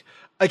like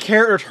a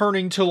character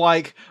turning to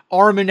like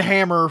Arm &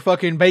 Hammer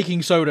fucking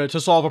baking soda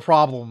to solve a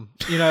problem,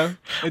 you know?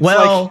 It's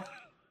well,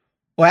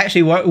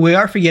 actually, we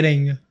are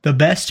forgetting the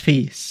best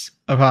piece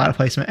of product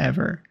placement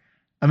ever.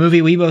 A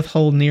movie we both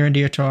hold near and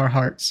dear to our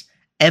hearts,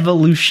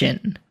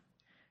 Evolution.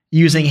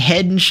 Using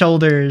Head and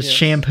Shoulders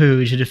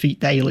shampoo to defeat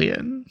the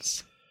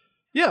aliens.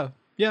 Yeah.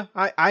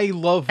 I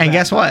love that. And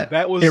guess what?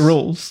 It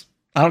rules.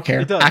 I don't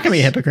care. I can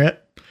be a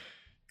hypocrite.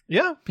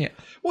 Yeah. Yeah.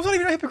 Well, it's not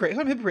even a hypocrite. It's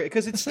not a hypocrite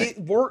because it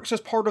works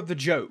as part of the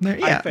joke.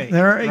 I think.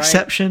 There are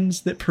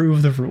exceptions that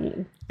prove the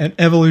rule. And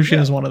Evolution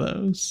is one of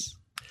those.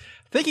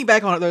 Thinking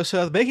back on it though,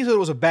 Seth, baking soda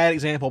was a bad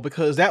example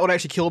because that would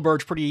actually kill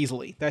birds pretty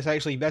easily. That's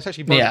actually bird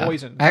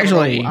poison.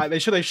 Actually, they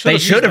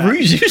should have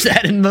used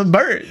that in the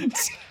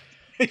Birds.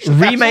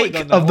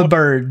 Remake of The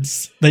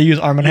Birds. They use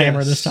Arm &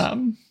 Hammer this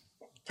time.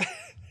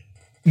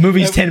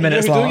 Movie's 10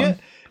 minutes long.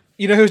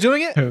 You know who's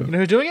doing it? Who? You know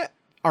who's doing it?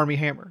 Army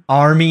Hammer.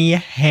 Army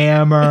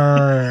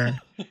Hammer.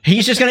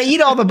 He's just going to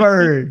eat all the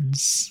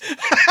birds.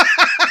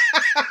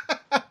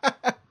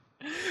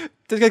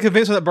 Just got to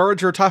convince him that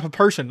birds are a type of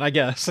person, I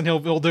guess, and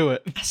he'll do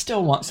it. I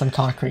still want some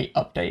concrete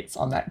updates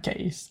on that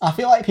case. I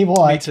feel like people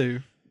like... Me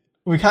too.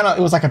 It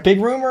was like a big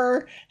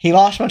rumor. He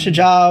lost a bunch of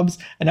jobs,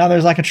 and now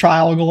there's like a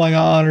trial going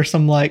on or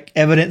some like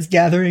evidence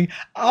gathering.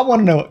 I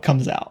want to know what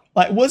comes out.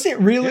 Like, was it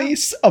really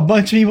a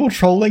bunch of people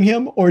trolling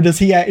him, or does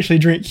he actually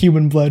drink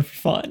human blood for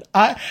fun?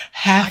 I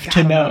have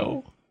to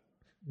know.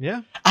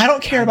 Yeah. I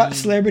don't care about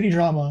celebrity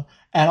drama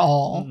at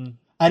all. Mm-mm.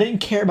 I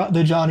didn't care about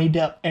the Johnny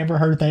Depp Amber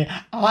Heard thing.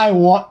 I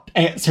want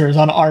answers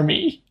on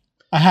Army.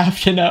 I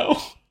have to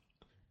know.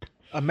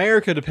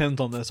 America depends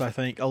on this, I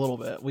think, a little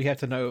bit. We have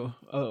to know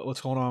what's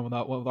going on with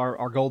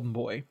our golden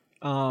boy.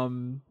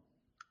 So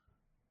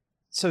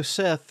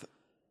Seth,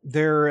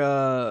 they're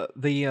going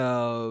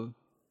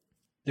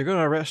to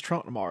arrest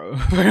Trump tomorrow.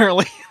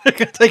 Apparently, they're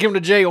going to take him to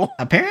jail.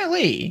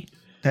 Apparently,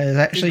 that is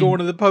actually going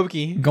to the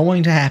pokey.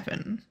 Going to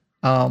happen.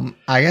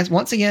 I guess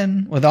once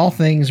again, with all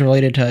things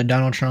related to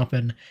Donald Trump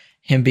and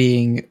him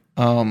being,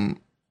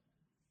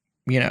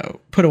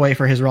 put away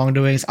for his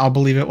wrongdoings, I'll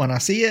believe it when I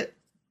see it.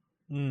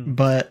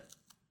 But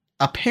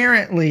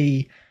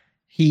apparently,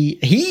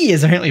 he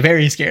is apparently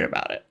very scared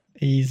about it.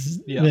 He's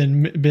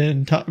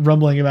been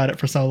rumbling about it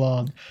for so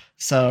long.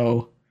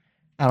 So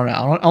I don't know.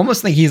 I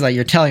almost think he's like,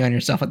 you're telling on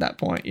yourself at that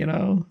point, you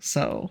know?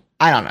 So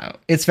I don't know.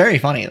 It's very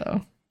funny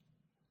though.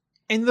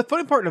 And the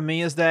funny part to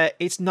me is that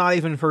it's not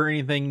even for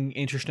anything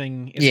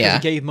interesting. It's because he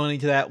gave money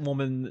to that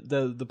woman,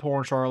 the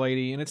porn star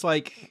lady, and it's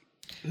like,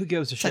 who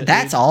gives a shit?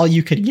 That's all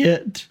you could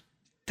get.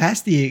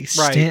 That's the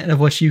extent of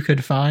what you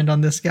could find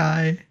on this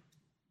guy.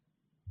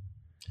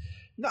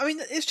 I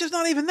mean, it's just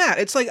not even that.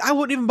 It's like, I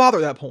wouldn't even bother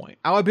at that point.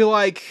 I would be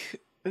like,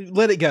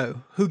 let it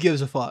go. Who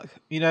gives a fuck?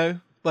 You know?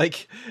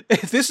 Like,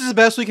 if this is the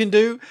best we can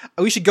do,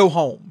 we should go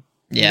home.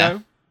 Yeah.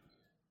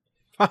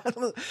 You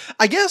know?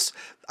 I guess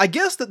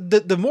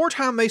that the more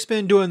time they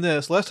spend doing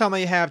this, less time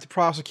they have to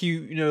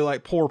prosecute,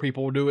 like poor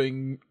people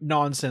doing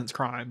nonsense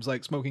crimes,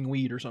 like smoking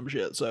weed or some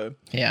shit. So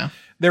yeah,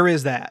 there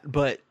is that.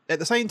 But at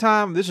the same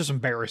time, this is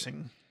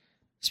embarrassing.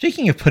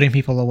 Speaking of putting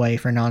people away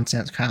for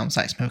nonsense crimes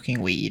like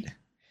smoking weed,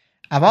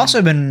 I've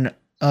also been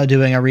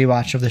doing a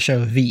rewatch of the show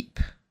Veep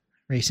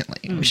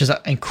recently, which is an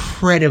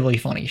incredibly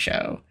funny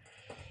show.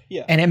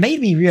 Yeah. And it made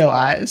me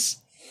realize,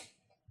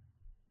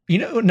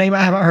 a name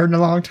I haven't heard in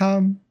a long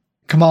time?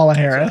 Kamala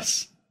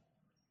Harris.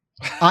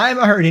 I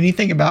haven't heard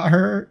anything about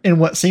her in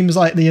what seems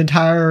like the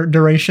entire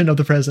duration of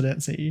the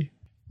presidency.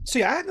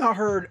 See, I have not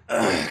heard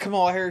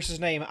Kamala Harris's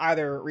name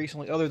either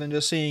recently, other than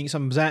just seeing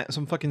some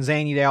fucking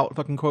zanied out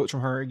fucking quotes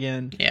from her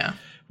again. Yeah.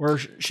 Where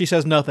she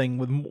says nothing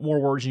with more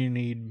words than you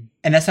need.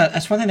 And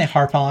that's one thing they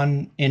harp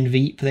on in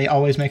Veep. They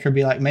always make her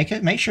be like,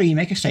 make sure you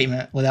make a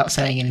statement without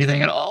saying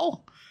anything at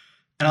all.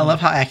 And I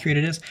love how accurate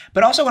it is.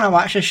 But also when I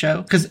watch this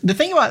show, because the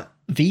thing about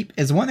Veep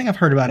is one thing I've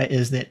heard about it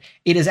is that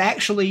it is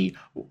actually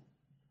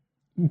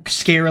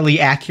scarily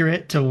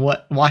accurate to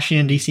what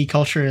Washington D.C.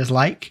 culture is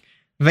like.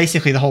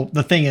 Basically,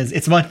 the thing is,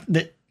 it's much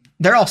that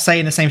they're all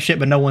saying the same shit,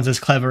 but no one's as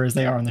clever as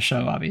they are on the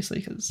show, obviously,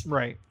 because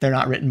they're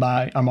not written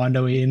by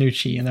Armando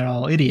Iannucci and they're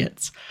all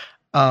idiots.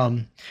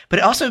 But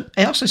it also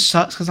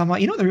sucks because I'm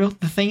like,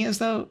 the thing is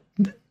though,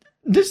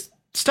 this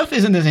stuff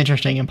isn't as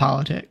interesting in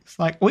politics.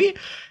 Like the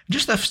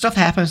stuff that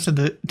happens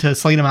to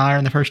Selena Meyer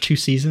in the first 2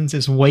 seasons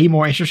is way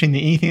more interesting than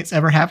anything that's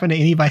ever happened to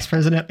any vice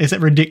president, except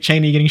for Dick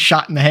Cheney getting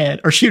shot in the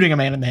head or shooting a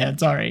man in the head.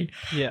 Sorry.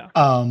 Yeah.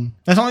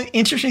 That's the only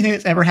interesting thing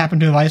that's ever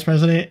happened to a vice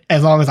president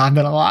as long as I've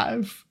been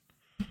alive.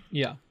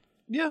 Yeah.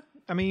 Yeah.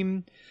 I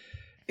mean,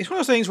 it's one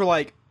of those things where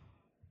like,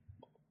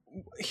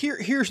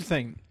 here's the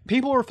thing.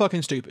 People are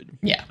fucking stupid.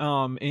 Yeah.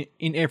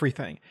 In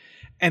everything.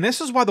 And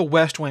this is why the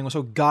West Wing was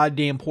so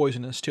goddamn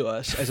poisonous to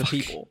us as a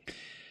people.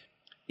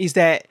 Is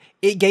that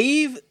it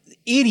gave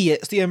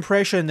idiots the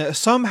impression that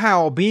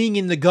somehow being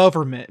in the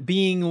government,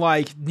 being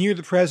like near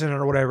the president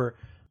or whatever,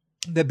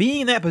 that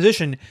being in that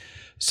position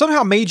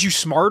somehow made you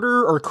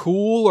smarter or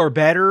cool or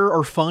better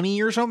or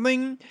funny or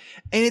something.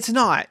 And it's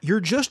not. They're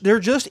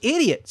just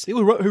idiots.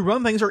 People who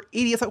run things are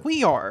idiots like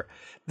we are.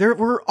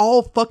 We're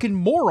all fucking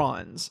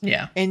morons.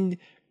 Yeah. And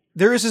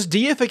there is this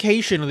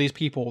deification of these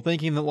people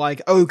thinking that like,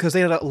 oh, because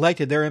they got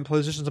elected, they're in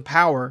positions of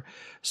power.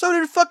 So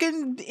did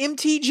fucking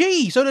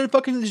MTG. So did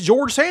fucking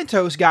George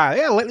Santos guy.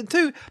 They got elected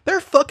too. They're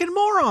fucking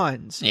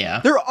morons.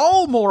 Yeah. They're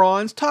all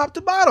morons top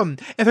to bottom.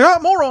 If they're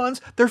not morons,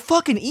 they're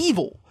fucking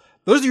evil.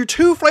 Those are your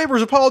 2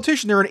 flavors of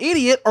politician. They're an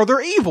idiot or they're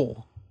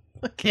evil.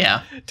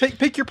 Yeah.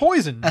 Pick your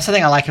poison. That's the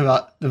thing I like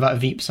about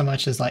Veep so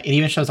much is like it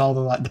even shows all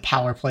the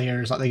power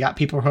players. Like they got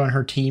people who are on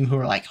her team who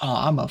are like, oh,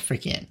 I'm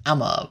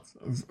a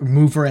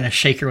mover and a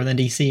shaker within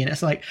DC, and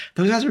it's like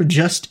those guys are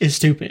just as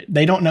stupid.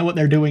 They don't know what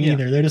they're doing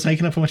either. They're just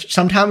making up a bunch.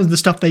 Sometimes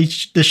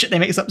the shit they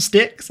make up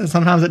sticks, and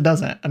sometimes it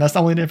doesn't. And that's the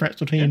only difference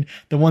between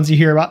the ones you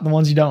hear about and the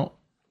ones you don't.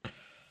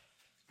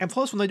 And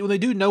plus, when they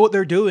do know what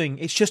they're doing,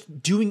 it's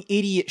just doing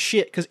idiot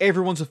shit because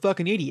everyone's a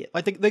fucking idiot.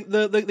 Like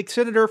the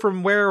senator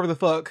from wherever the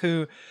fuck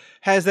who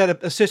has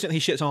that assistant he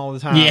shits on all the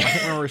time. Yeah, I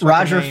can't remember his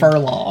Roger name.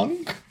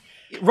 Furlong.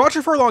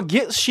 Roger Furlong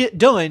gets shit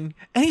done,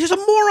 and he's just a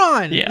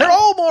moron. Yeah. They're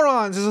all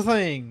morons is a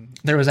thing.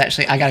 There was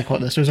actually, I gotta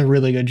quote this. There was a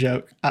really good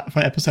joke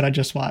from an episode I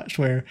just watched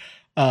where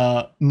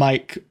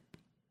Mike,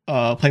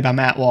 played by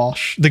Matt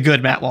Walsh, the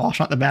good Matt Walsh,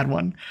 not the bad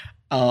one.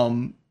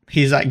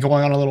 He's like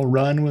going on a little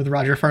run with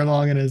Roger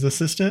Furlong and his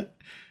assistant.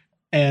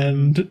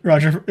 And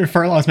Roger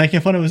Furlong's making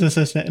fun of his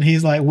assistant, and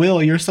he's like,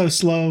 "Will, you're so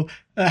slow.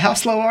 How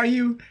slow are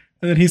you?"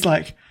 And then he's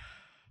like,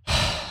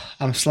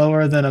 "I'm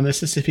slower than a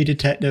Mississippi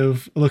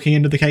detective looking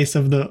into the case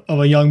of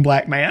a young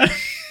black man."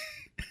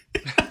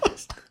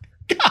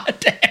 God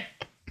damn.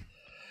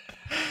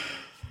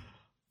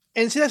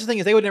 And see, that's the thing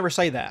is they would never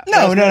say that.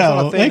 No. They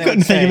couldn't would think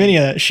of say. any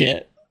of that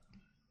shit.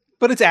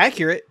 But it's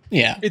accurate.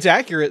 Yeah. It's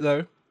accurate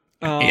though.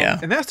 Yeah.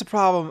 And that's the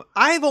problem.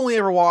 I've only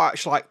ever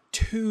watched like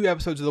 2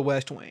 episodes of The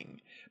West Wing.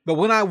 But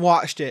when I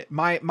watched it,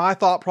 my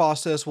thought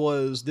process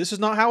was, this is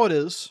not how it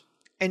is.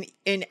 And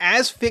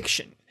as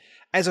fiction,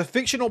 as a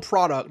fictional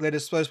product that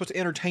is supposed to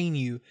entertain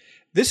you,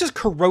 this is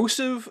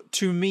corrosive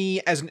to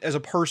me as a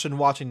person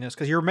watching this,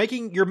 because you're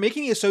making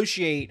me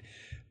associate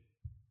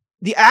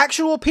the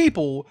actual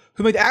people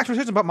who made the actual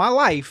decisions about my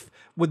life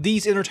with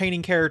these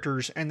entertaining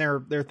characters and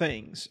their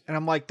things. And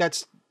I'm like,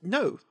 it's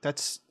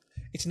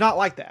not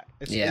like that.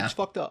 It's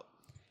fucked up.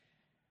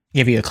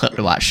 Give you a clip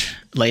to watch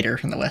later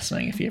from The West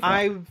Wing if you.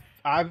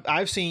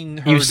 I've seen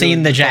her. You've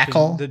seen the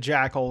Jackal? The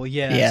Jackal,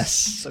 yes. Yes.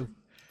 So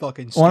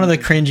fucking stupid. One of the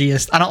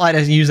cringiest. I don't like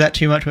to use that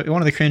too much, but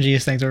one of the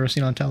cringiest things I've ever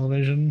seen on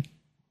television.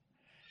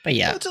 But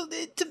yeah,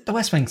 The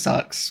West Wing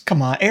sucks.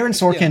 Come on, Aaron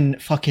Sorkin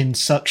fucking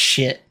sucks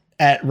shit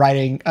at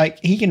writing. Like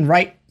he can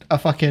write a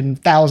fucking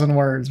 1,000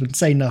 words but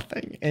say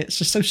nothing. It's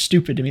just so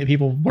stupid to me that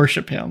people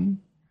worship him.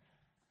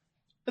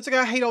 That's like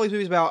I hate all these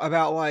movies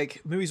about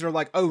like movies that are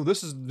like, oh,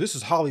 this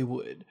is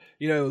Hollywood.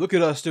 You know, look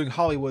at us doing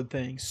Hollywood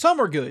things.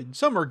 Some are good,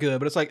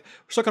 but it's like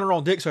we're sucking our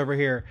own dicks over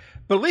here.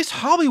 But at least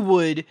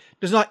Hollywood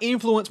does not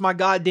influence my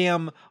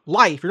goddamn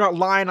life. You're not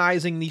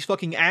lionizing these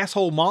fucking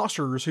asshole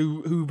monsters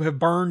who have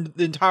burned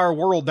the entire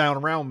world down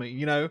around me,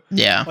 you know?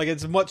 Yeah. Like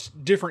it's a much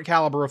different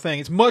caliber of thing.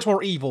 It's much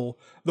more evil,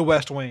 The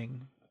West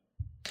Wing.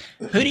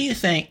 Who do you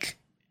think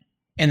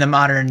in the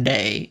modern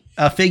day,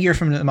 a figure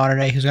from the modern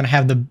day who's going to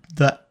have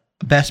the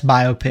best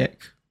biopic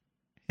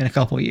in a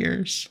couple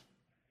years?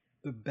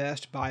 The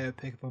best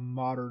biopic of a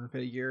modern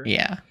figure?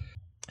 Yeah.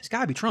 It's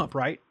got to be Trump,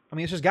 right? I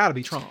mean, it's just got to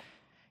be Trump.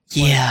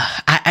 Yeah.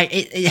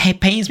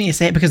 It pains me to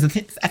say it because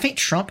I think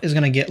Trump is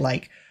going to get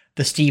like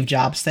the Steve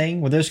Jobs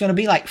thing, where there's going to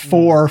be like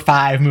 4 or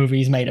 5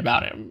 movies made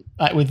about him,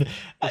 like with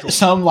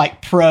some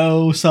like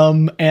pro,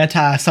 some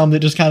anti, some that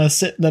just kind of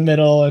sit in the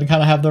middle and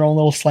kind of have their own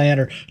little slant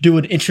or do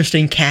an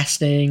interesting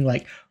casting.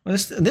 Like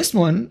this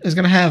one is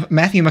going to have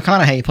Matthew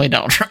McConaughey play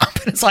Donald Trump.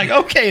 And it's like,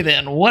 okay,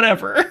 then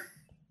whatever.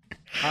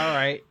 All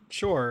right,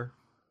 sure.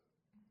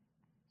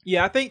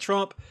 Yeah, I think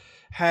Trump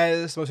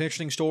has the most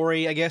interesting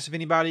story, I guess, of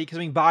anybody. Because,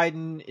 I mean,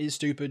 Biden is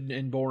stupid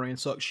and boring and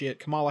sucks shit.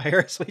 Kamala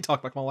Harris, we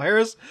talk about Kamala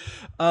Harris.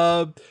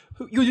 I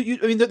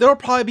mean, there'll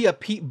probably be a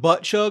Pete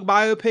Buttigieg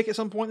biopic at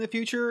some point in the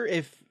future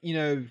if,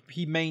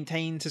 he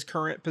maintains his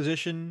current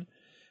position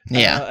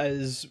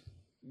as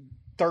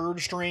third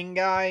string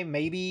guy,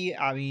 maybe.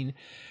 I mean,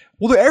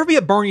 will there ever be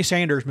a Bernie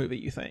Sanders movie,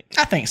 you think?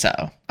 I think so.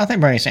 I think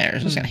Bernie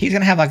Sanders he's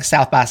going to have like a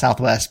South by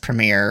Southwest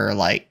premiere,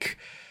 like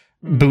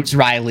Boots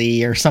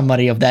Riley or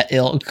somebody of that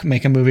ilk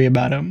make a movie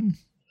about him.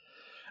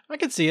 I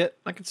could see it.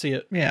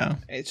 Yeah.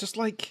 It's just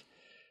like,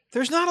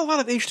 there's not a lot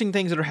of interesting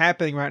things that are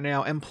happening right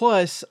now. And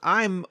plus,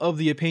 I'm of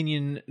the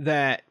opinion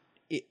that,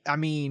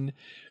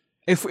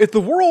 if the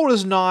world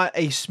is not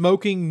a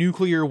smoking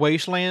nuclear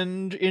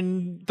wasteland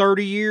in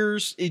 30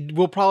 years, it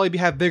will probably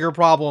have bigger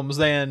problems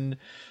than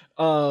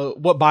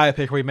what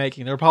biopic are we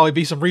making. There'll probably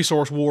be some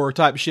resource war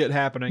type shit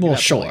happening. Well,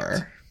 sure.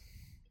 Point.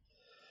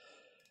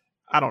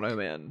 I don't know,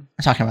 man.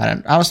 I'm talking about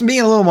it. I was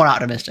being a little more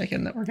optimistic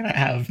in that we're going to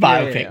have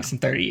biopics in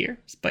 30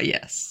 years, but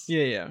yes.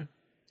 Yeah.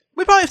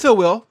 We probably still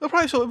will.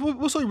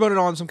 We'll still be running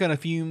on some kind of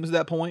fumes at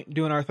that point,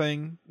 doing our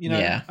thing.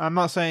 Yeah. I'm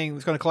not saying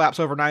it's going to collapse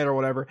overnight or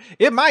whatever.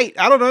 It might.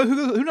 I don't know.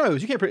 Who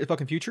knows? You can't predict the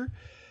fucking future.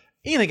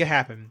 Anything could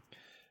happen.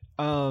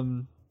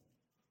 But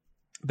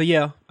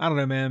yeah, I don't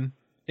know, man.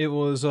 It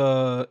was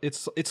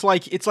it's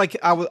like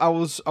I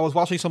was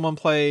watching someone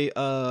play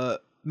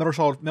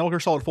Metal Gear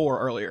Solid 4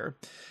 earlier.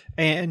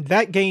 And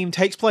that game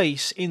takes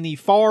place in the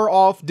far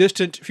off,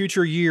 distant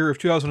future year of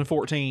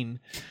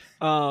 2014.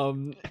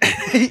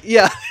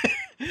 Yeah.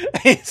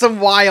 Some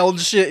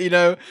wild shit,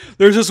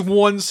 There's just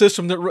one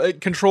system that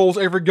controls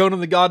every gun in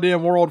the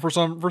goddamn world for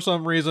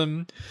some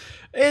reason.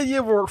 And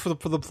it worked for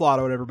the plot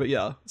or whatever, but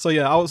yeah. So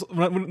yeah, I was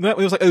when it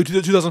was like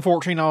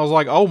 2014, I was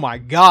like, oh my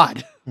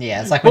god.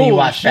 Yeah, it's like when you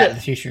watch Back to the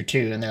Future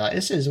 2 and they're like,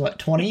 this is what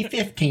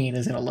 2015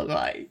 is going to look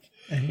like.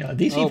 And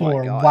these people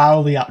are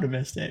wildly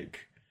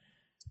optimistic.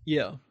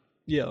 Yeah.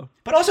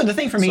 But also the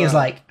thing for me is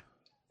like,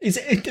 I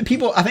think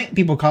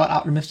people call it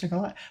optimistic a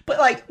lot, but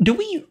like, do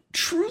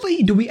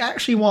we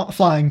actually want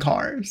flying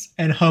cars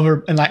and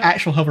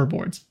actual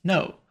hoverboards?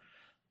 No.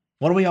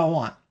 What do we all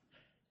want?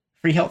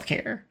 Free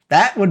healthcare.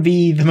 That would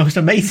be the most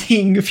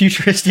amazing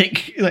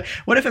futuristic. Like,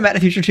 what if in Back to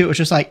the Future 2 it was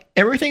just like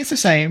everything's the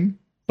same,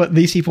 but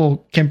these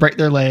people can break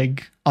their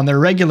leg on their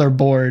regular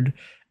board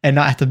and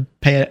not have to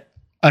pay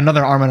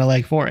another arm and a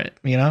leg for it,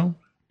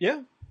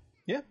 Yeah.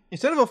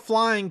 Instead of a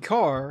flying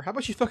car, how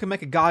about you fucking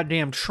make a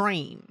goddamn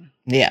train?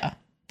 Yeah.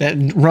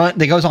 That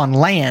goes on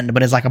land,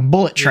 but it's like a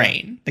bullet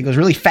train that goes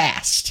really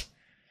fast.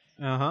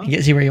 Uh-huh. You get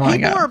to see where you want to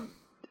go.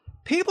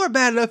 People are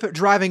bad enough at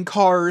driving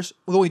cars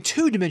with only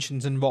 2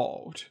 dimensions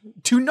involved.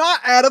 To not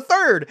add a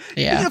third.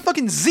 Yeah. You need a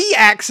fucking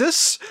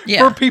Z-axis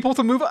for people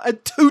to move a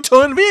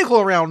 2-ton vehicle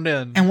around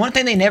in. And one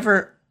thing they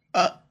never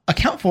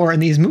account for in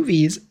these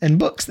movies and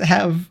books that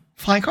have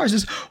flying cars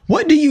is,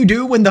 what do you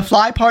do when the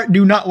fly part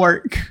do not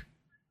work?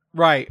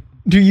 Right.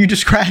 Do you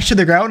just crash to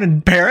the ground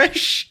and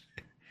perish?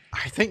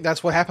 I think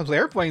that's what happens with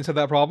airplanes have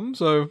that problem.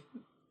 So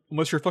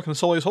unless you're fucking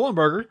Sully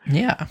Sullenberger.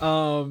 Yeah.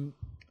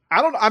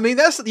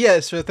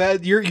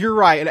 You're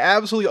right. An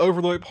absolutely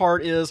overlooked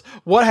part is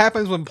what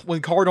happens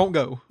when car don't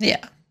go.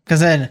 Yeah. Because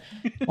then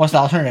what's the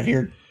alternative?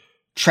 You're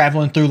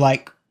traveling through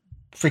like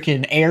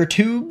freaking air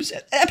tubes.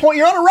 At that point,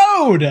 you're on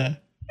a road.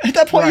 At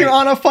that point, you're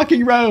on a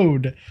fucking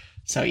road.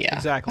 So yeah,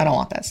 exactly. I don't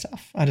want that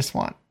stuff. I just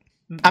want,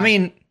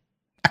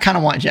 I kind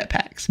of want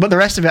jetpacks, but the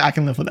rest of it I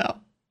can live without.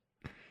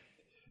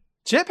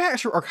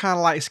 Jetpacks are kind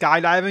of like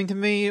skydiving to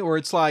me, where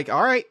it's like,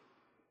 all right,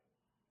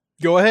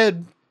 go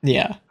ahead.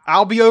 Yeah.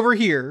 I'll be over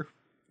here.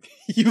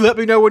 You let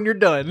me know when you're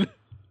done.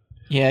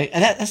 Yeah,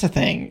 that's the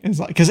thing. It's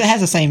like, because it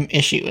has the same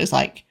issue. It's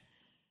like,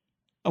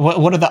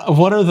 what's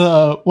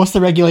the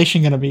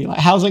regulation going to be? Like,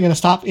 how's it going to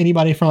stop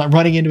anybody from like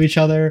running into each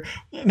other?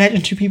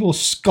 Imagine 2 people's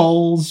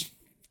skulls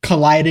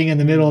colliding in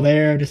the middle of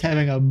there, just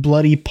having a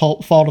bloody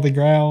pulp fall to the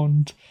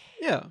ground.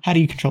 Yeah. How do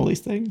you control these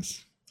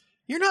things?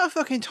 You're not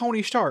fucking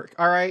Tony Stark,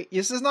 all right?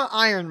 This is not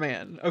Iron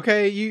Man,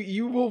 okay?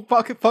 You will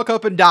fuck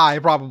up and die,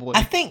 probably.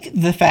 I think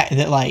the fact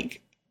that,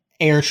 like,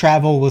 air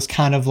travel was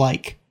kind of,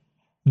 like,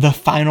 the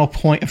final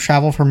point of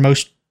travel for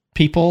most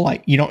people,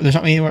 like, there's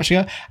not anywhere else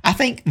to go. I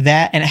think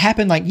that, and it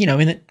happened, like,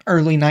 in the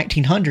early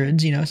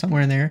 1900s,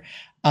 somewhere in there.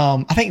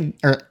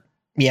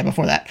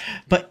 Before that.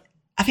 But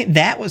I think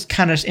that was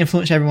kind of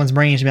influenced everyone's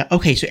brains about,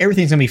 okay, so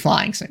everything's going to be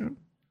flying soon.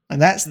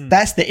 And that's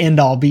the end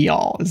all be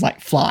all, is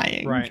like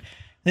flying. Right.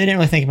 They didn't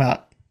really think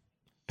about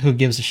who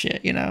gives a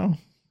shit,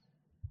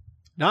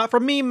 Not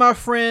for me, my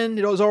friend.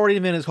 It was already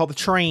invented. It's called the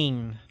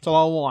train. That's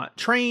all I want.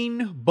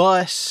 Train,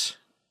 bus.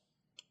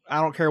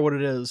 I don't care what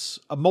it is.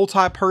 A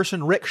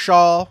multi-person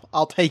rickshaw,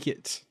 I'll take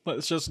it.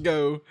 Let's just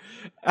go.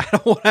 I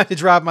don't want to have to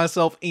drive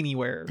myself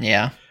anywhere.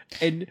 Yeah.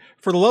 And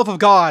for the love of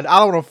God, I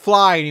don't want to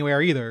fly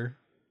anywhere either.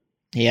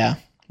 Yeah.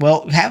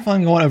 Well, have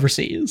fun going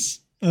overseas.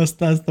 That's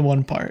the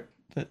one part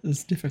that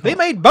is difficult. They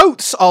made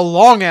boats a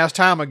long ass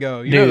time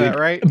ago. You know that,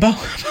 right?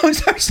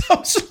 Boats are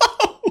so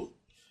slow.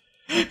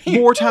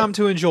 More time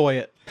to enjoy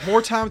it.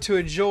 More time to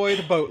enjoy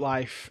the boat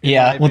life.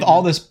 Yeah, with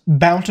all this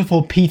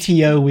bountiful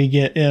PTO we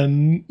get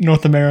in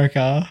North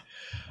America.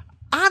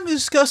 I'm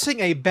discussing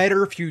a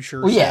better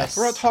future. Well, yes.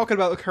 We're not talking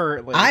about the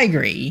currently. I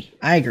agree.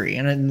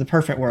 And in the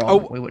perfect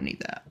world, we wouldn't need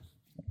that.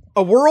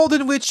 A world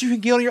in which you can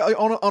get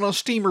on a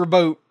steamer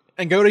boat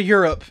and go to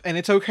Europe, and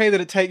it's okay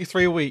that it takes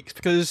 3 weeks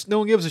because no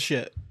one gives a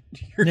shit.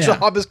 Your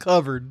job is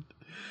covered.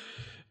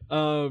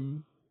 But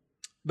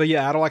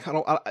yeah,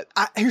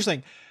 here's the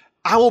thing.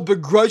 I will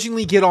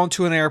begrudgingly get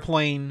onto an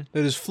airplane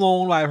that is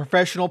flown by a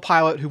professional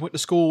pilot who went to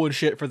school and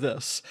shit for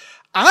this.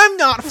 I'm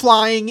not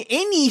flying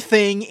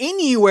anything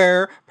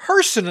anywhere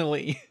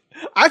personally.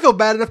 I feel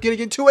bad enough getting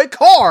into a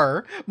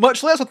car,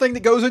 much less a thing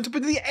that goes into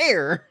the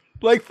air.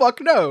 Like,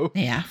 fuck no.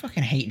 Yeah, I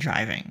fucking hate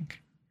driving.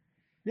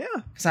 Yeah.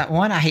 Because,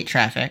 one, I hate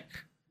traffic.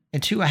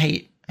 And two, I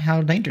hate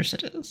how dangerous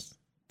it is.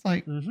 It's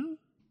like, nothing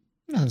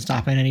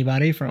stopping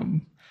anybody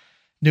from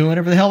doing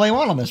whatever the hell they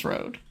want on this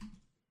road.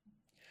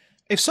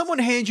 If someone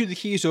hands you the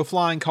keys to a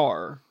flying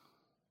car,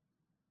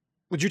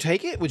 would you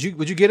take it? Would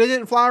you get in it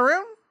and fly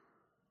around?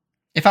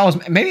 If I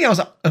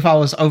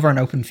was over an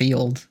open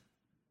field.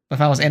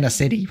 If I was in a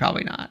city,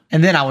 probably not.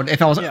 And then I would,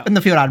 if I was in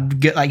the field, I'd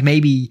get like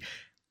maybe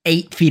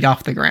 8 feet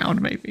off the ground,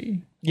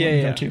 maybe.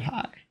 Yeah. Go too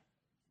high.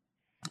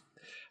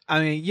 I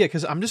mean, yeah,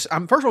 because I'm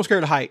first of all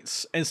scared of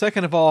heights, and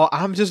second of all,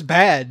 I'm just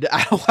bad.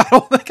 I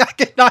don't think I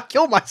could not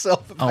kill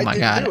myself if I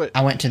didn't do it.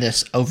 I went to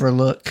this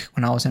overlook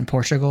when I was in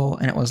Portugal,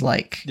 and it was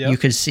like you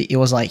could see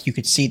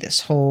this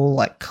whole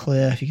like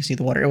cliff. You could see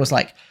the water. It was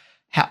like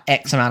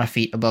X amount of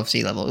feet above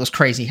sea level. It was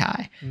crazy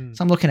high.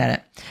 So I'm looking at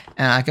it,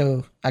 and I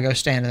go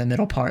stand in the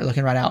middle part,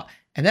 looking right out.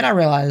 And then I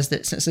realized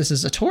that since this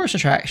is a tourist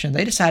attraction,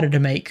 they decided to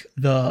make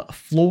the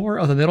floor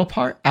of the middle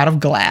part out of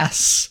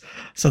glass.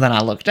 So then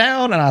I look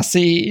down and I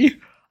see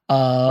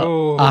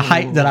a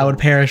height that I would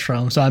perish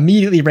from. So I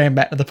immediately ran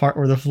back to the part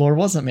where the floor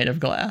wasn't made of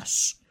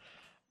glass.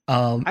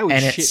 I would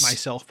shit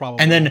myself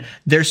probably. And then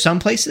there's some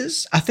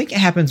places, I think it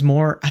happens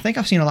more. I think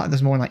I've seen a lot of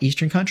this more in like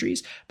Eastern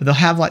countries, but they'll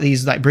have like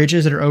these like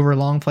bridges that are over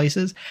long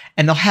places,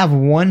 and they'll have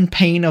one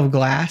pane of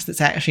glass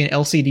that's actually an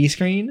LCD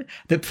screen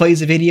that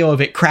plays a video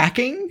of it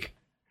cracking.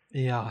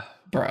 Yeah.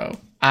 Bro,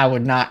 I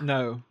would not.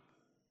 No.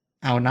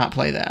 I would not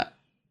play that.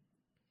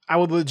 I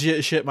would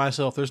legit shit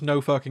myself. There's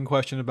no fucking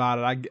question about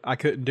it. I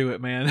couldn't do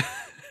it, man.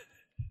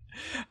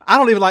 I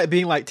don't even like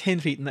being like 10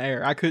 feet in the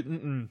air. I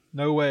couldn't.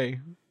 No way.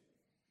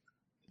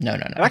 No.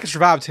 And I could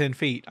survive 10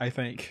 feet, I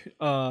think.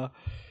 But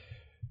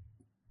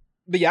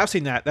yeah, I've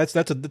seen that. That's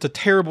a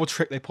terrible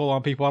trick they pull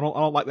on people. I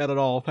don't like that at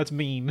all. That's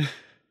mean.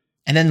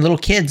 And then little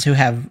kids who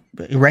have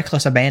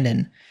reckless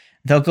abandon,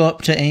 they'll go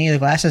up to any of the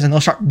glasses and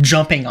they'll start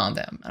jumping on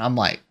them. And I'm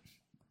like,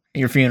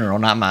 your funeral,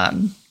 not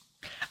mine.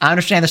 I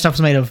understand this stuff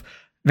is made of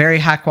very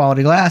high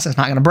quality glass. It's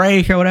not going to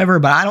break or whatever,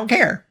 but I don't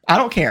care.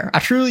 I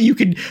truly, you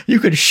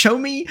could show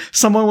me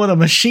someone with a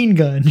machine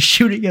gun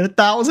shooting it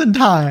 1,000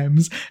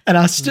 times and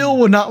I still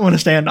would not want to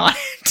stand on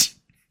it.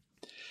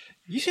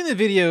 You seen the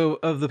video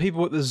of the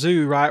people at the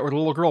zoo, right? Where the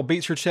little girl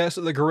beats her chest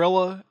at the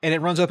gorilla and it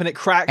runs up and it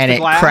cracks the glass.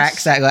 And it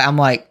cracks that glass. I'm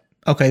like,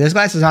 okay, this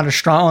glass is not as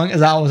strong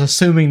as I was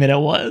assuming that it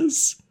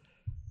was.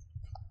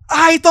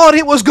 I thought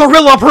it was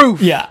gorilla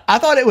proof. Yeah, I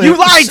thought it would. You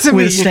lied to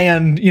me.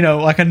 Withstand,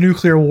 like a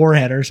nuclear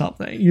warhead or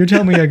something. You're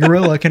telling me a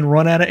gorilla can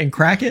run at it and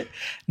crack it?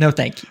 No,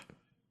 thank you.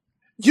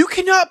 You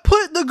cannot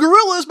put the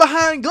gorillas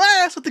behind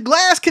glass if the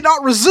glass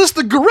cannot resist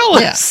the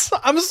gorillas. Yeah.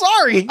 I'm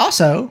sorry.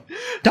 Also,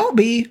 don't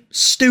be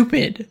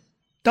stupid.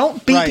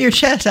 Don't beat your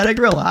chest at a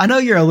gorilla. I know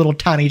you're a little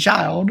tiny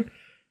child,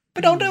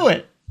 but don't do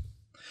it.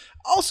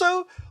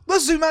 Also,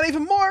 let's zoom out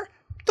even more.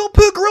 Don't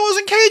put gorillas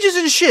in cages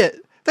and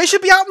shit. They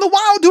should be out in the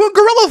wild doing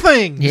gorilla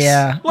things.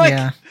 Yeah,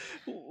 yeah.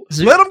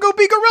 Let them go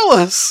be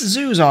gorillas.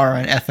 Zoos are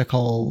an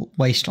ethical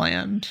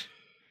wasteland.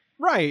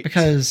 Right.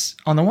 Because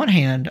on the one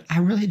hand, I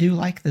really do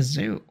like the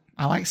zoo.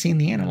 I like seeing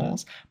the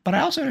animals. But I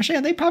also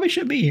understand they probably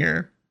should be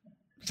here.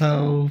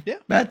 So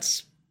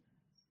that's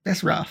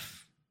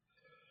rough.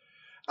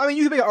 I mean,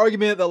 you can make an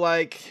argument that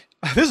like,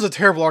 this is a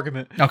terrible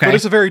argument, okay, but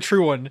it's a very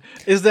true one,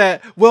 is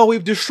that, well,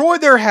 we've destroyed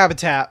their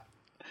habitat.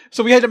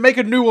 So we had to make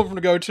a new one for them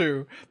to go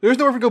to. There's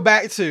nowhere to go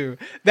back to.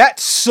 That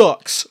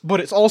sucks, but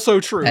it's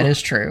also true. That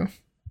is true.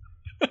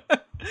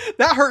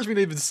 That hurts me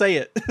to even say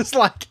it. It's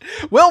like,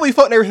 well, we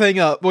fucked everything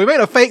up, but we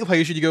made a fake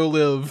place you go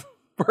live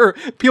where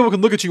people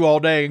can look at you all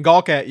day and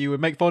gawk at you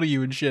and make fun of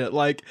you and shit.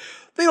 Like,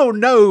 they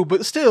don't know,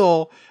 but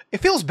still, it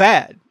feels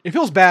bad. It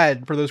feels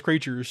bad for those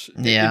creatures,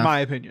 in my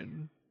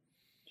opinion.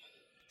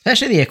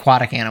 Especially the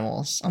aquatic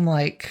animals. I'm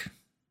like,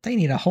 they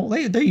need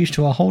they're used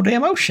to a whole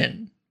damn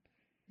ocean.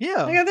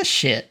 Yeah. Look at this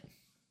shit.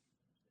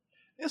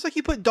 It's like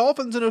you put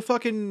dolphins in a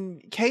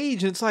fucking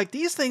cage and it's like,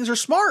 these things are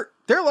smart.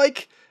 They're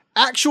like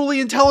actually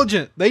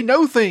intelligent. They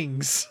know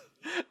things.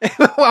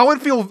 I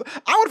would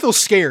feel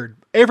scared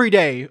every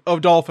day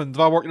of dolphins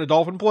if I worked in a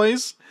dolphin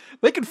place.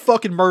 They could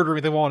fucking murder me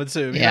if they wanted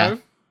to. You know?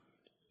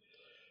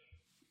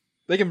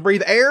 They can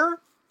breathe air.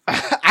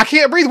 I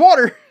can't breathe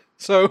water.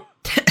 So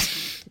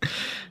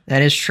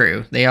that is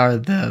true. They are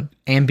the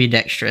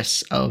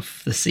ambidextrous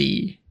of the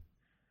sea.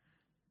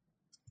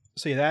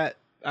 See that?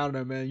 I don't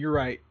know, man. You're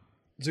right.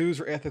 Zoos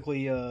are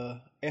ethically.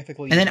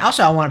 And then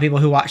also, I want people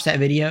who watch that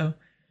video,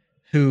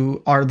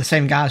 who are the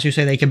same guys who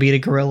say they could beat a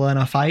gorilla in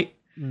a fight.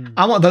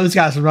 I want those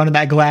guys to run in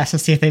that glass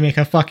and see if they make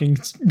a fucking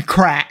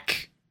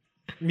crack.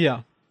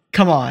 Yeah.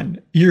 Come on,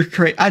 you're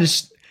crazy.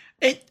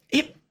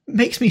 It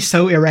makes me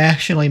so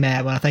irrationally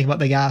mad when I think about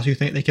the guys who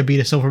think they could beat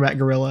a silverback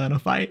gorilla in a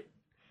fight.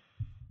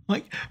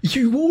 Like,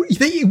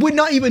 they would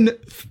not even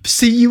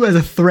see you as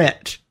a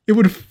threat.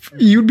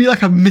 You'd be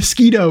like a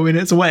mosquito in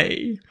its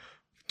way.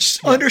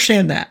 Just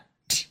understand that.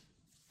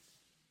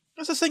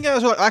 That's the thing.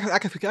 I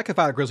could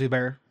fight a grizzly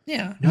bear.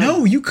 Yeah.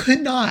 No, you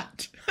could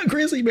not. A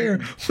grizzly bear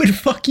would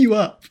fuck you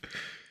up.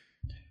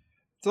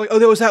 It's like, oh,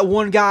 there was that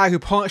one guy who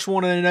punched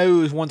one in the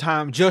nose one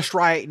time just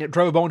right, and it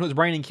drove a bone to his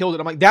brain and killed it.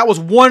 I'm like, that was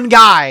one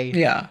guy.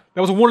 Yeah.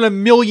 That was a 1 in a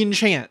million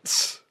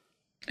chance.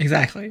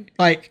 Exactly.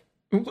 Like,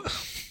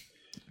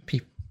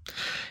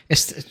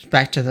 it's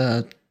back to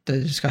the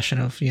discussion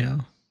of,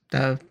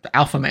 the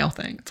alpha male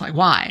thing. It's like,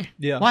 why?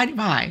 Yeah. Why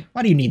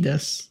do you need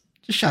this?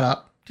 Just shut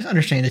up. Just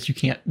understand that you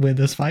can't win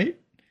this fight.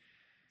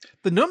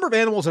 The number of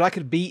animals that I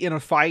could beat in a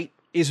fight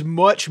is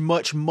much,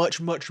 much, much,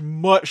 much,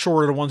 much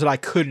shorter than ones that I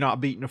could not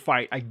beat in a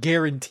fight. I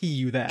guarantee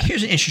you that.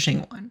 Here's an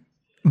interesting one.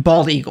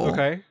 Bald eagle.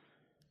 Okay.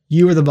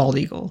 You are the bald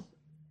eagle.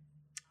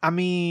 I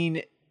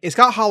mean, it's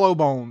got hollow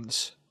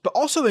bones, but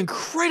also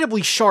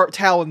incredibly sharp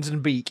talons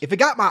and beak. If it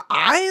got my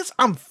eyes,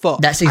 I'm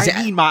fucked. I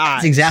need my eyes.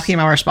 That's exactly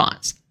my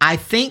response. I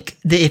think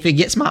that if it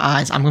gets my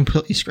eyes, I'm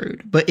completely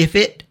screwed. But if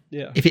it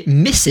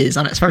misses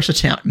on its first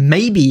attempt,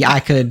 maybe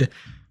I could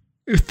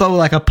throw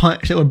like a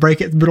punch that would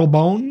break its brittle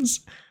bones.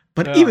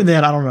 But even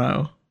then, I don't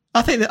know.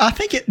 I think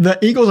the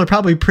eagles are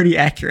probably pretty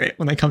accurate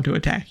when they come to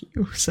attack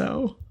you.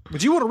 So,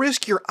 would you want to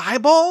risk your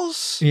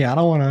eyeballs? Yeah, I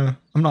don't want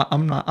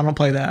to. I don't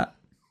play that.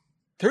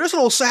 They're just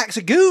little sacks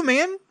of goo,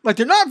 man. Like,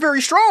 they're not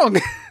very strong.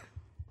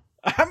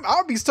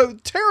 I'd be so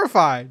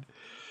terrified.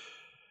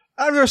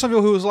 I know there's some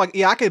people who was like,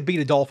 yeah, I could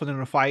beat a dolphin in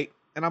a fight.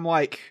 And I'm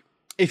like,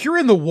 if you're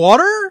in the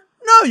water,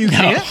 no, you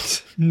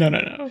can't.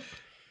 No.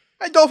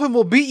 That dolphin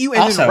will beat you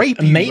and also, then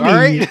rape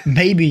you,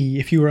 maybe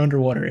if you were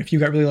underwater, if you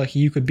got really lucky,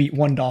 you could beat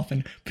one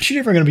dolphin. But you're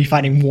never going to be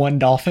fighting one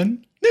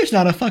dolphin. There's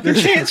not a fucking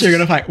chance you're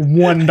going to fight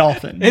one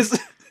dolphin. It's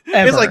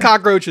like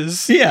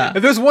cockroaches. Yeah.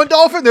 If there's one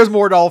dolphin, there's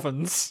more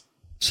dolphins.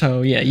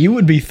 So, yeah, you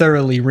would be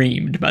thoroughly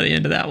reamed by the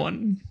end of that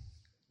one.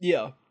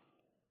 Yeah.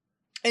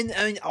 And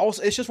I mean,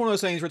 also, it's just one of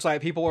those things where it's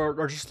like people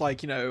are just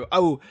like,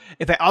 oh,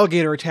 if an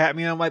alligator attacked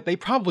me, I'm like, they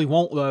probably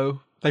won't, though.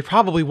 They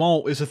probably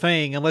won't is the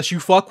thing, unless you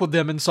fuck with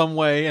them in some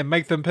way and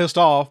make them pissed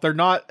off. They're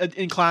not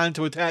inclined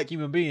to attack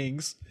human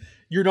beings.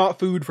 You're not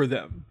food for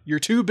them. You're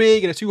too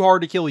big and it's too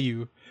hard to kill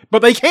you.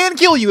 But they can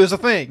kill you is a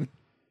thing.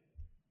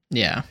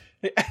 Yeah.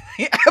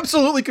 He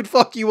absolutely could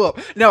fuck you up.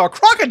 Now, a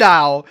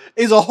crocodile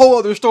is a whole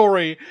other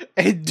story,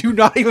 and do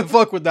not even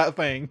fuck with that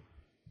thing.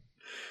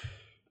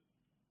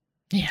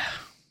 Yeah.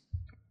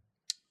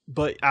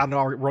 But I don't know,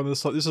 I'll run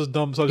this. This is a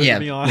dumb subject to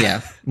be on.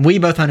 Yeah. We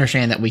both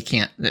understand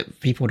that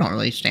people don't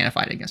really stand a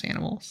fight against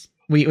animals.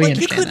 We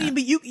understand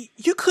that.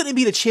 You couldn't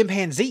beat a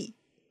chimpanzee.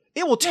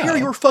 It will tear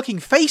your fucking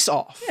face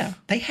off. Yeah.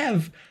 They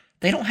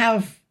don't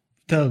have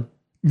the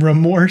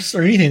remorse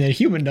or anything that a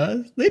human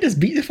does. They just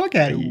beat the fuck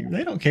out of you.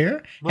 They don't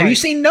care. Right. Have you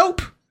seen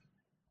Nope?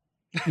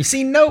 You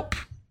seen Nope?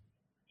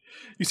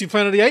 You seen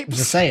Planet of the Apes?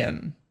 Just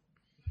saying.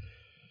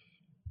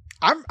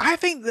 I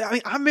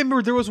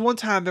remember there was one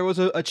time there was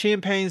a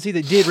chimpanzee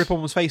that did rip a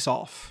woman's face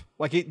off.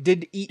 Like, it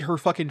did eat her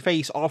fucking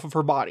face off of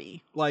her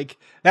body. Like,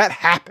 that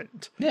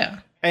happened. Yeah.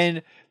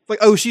 And like,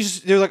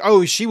 they're like,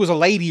 oh, she was a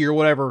lady or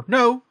whatever.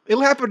 No,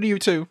 it'll happen to you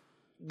too.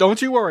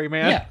 Don't you worry,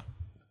 man. Yeah.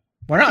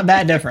 We're not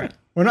that different.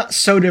 We're not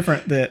so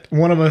different that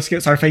one of us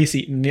gets our face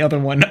eaten, the other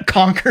one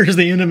conquers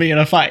the enemy in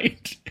a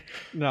fight.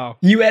 No.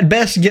 You at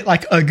best get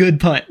like a good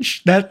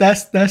punch.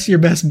 That's your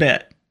best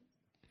bet.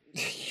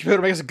 You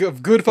better make us a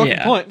good fucking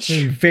punch.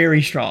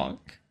 Very strong.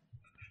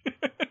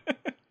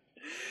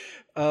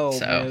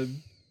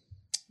 Man.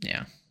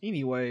 Yeah.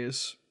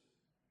 Anyways,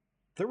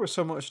 there was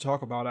so much to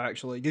talk about.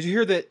 Actually, did you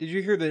hear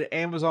that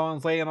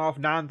Amazon's laying off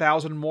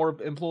 9,000 more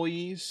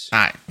employees?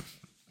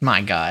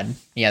 My God,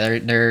 yeah,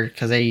 they're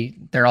because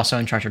they're also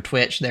in charge of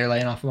Twitch. They're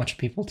laying off a bunch of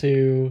people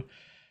too.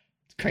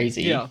 It's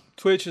crazy. Yeah,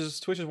 Twitch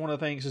is one of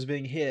the things that's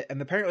being hit,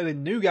 and apparently the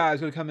new guy is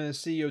going to come in as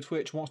CEO of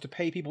Twitch wants to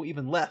pay people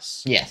even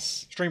less.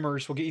 Yes,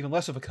 streamers will get even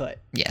less of a cut.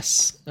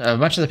 Yes, a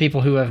bunch of the people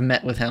who have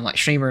met with him, like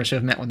streamers who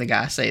have met with the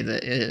guy, say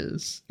that it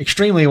is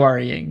extremely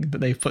worrying that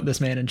they've put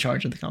this man in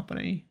charge of the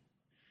company.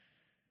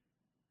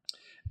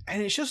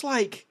 And it's just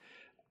like,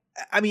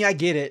 I mean, I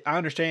get it. I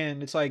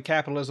understand. It's like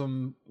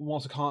capitalism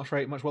wants to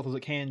concentrate as much wealth as it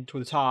can to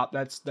the top.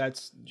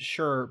 That's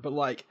sure. But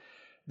like,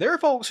 There are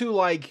folks who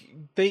like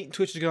think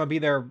Twitch is going to be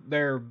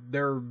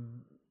their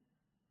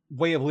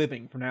way of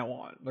living from now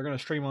on. They're going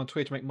to stream on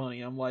Twitch, make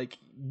money. I'm like,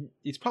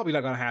 it's probably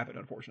not going to happen,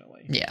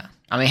 unfortunately. Yeah.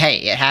 I mean, hey,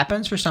 it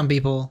happens for some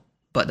people,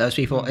 but those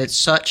people, it's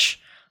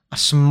such a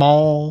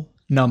small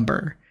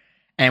number.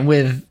 And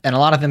a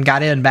lot of them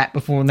got in back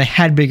before when they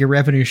had bigger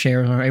revenue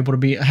shares and were able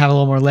to have a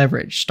little more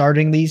leverage.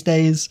 Starting these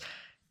days,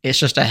 it's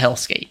just a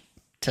hellscape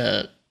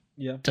to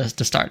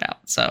start out.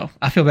 So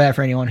I feel bad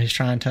for anyone who's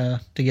trying to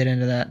get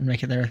into that and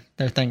make it their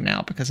thing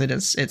now, because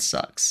it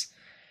sucks.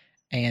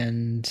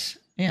 And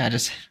yeah,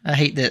 I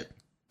hate that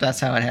that's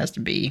how it has to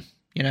be,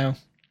 you know?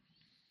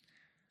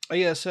 Oh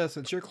yeah, Seth,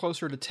 since you're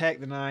closer to tech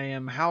than I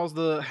am, how's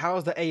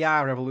the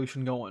AI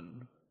revolution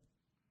going?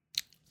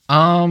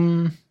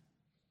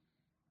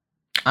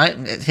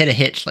 It's hit a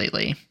hitch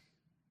lately.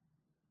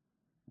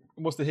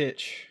 What's the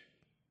hitch?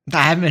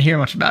 I haven't been hearing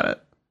much about it.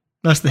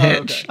 That's the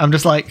hitch. Okay. I'm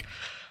just like,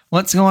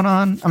 what's going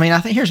on? I mean,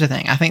 here's the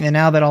thing. I think that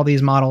now that all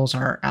these models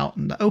are out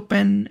in the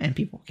open and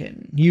people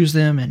can use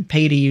them and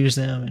pay to use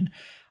them, and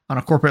on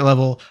a corporate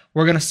level,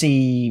 we're going to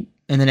see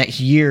in the next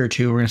year or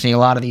two, we're going to see a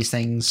lot of these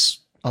things,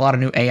 a lot of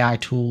new AI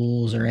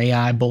tools or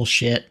AI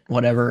bullshit,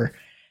 whatever.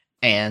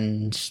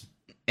 And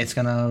it's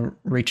going to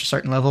reach a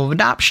certain level of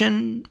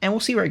adoption, and we'll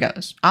see where it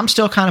goes. I'm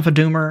still kind of a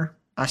doomer.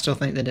 I still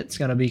think that it's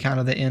going to be kind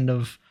of the end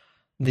of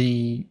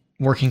the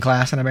working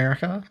class in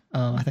America.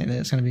 I think that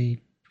it's going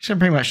to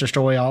pretty much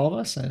destroy all of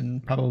us,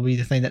 and probably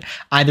the thing that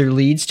either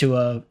leads to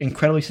a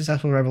incredibly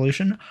successful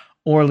revolution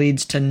or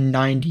leads to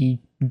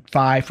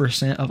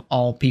 95% of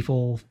all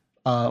people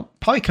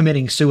probably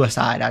committing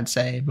suicide, I'd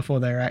say, before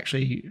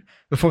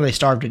they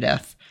starve to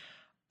death.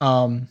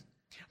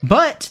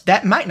 But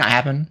that might not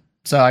happen,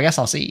 so I guess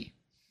I'll see.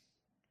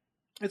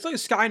 It's like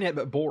Skynet,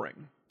 but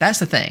boring. That's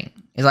the thing.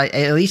 It's like,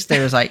 at least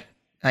there's like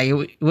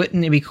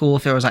wouldn't it be cool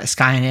if there was like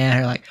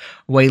Skynet or like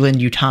Wayland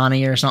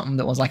Yutani or something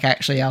that was like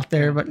actually out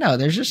there? But no,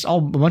 there's just a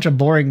bunch of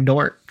boring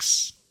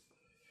dorks.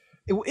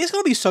 It's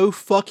going to be so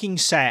fucking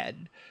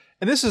sad.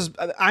 And this is,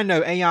 I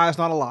know AI is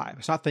not alive.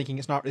 It's not thinking.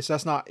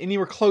 That's not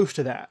anywhere close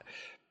to that.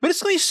 But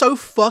it's going to be so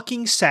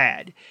fucking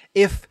sad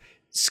if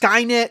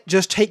Skynet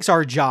just takes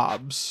our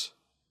jobs.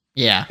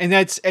 Yeah.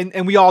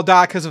 And we all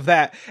die because of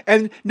that.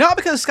 And not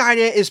because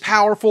Skynet is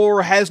powerful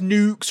or has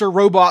nukes or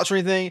robots or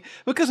anything,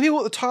 because people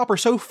at the top are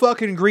so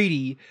fucking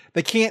greedy,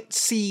 they can't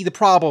see the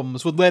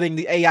problems with letting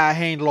the AI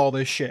handle all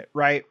this shit,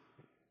 right?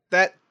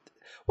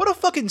 What a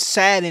fucking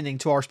sad ending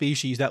to our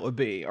species that would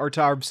be, or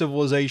to our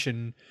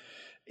civilization.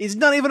 It's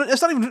not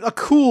even a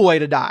cool way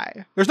to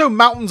die. There's no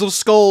mountains of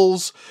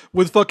skulls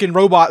with fucking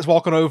robots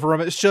walking over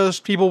them. It's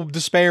just people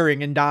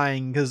despairing and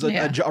dying because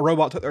a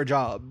robot took their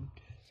job.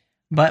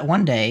 But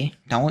one day,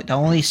 the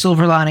only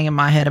silver lining in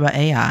my head about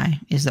AI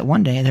is that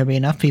one day there'll be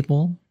enough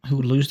people who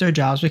would lose their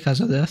jobs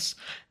because of this,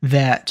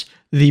 that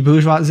the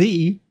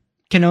bourgeoisie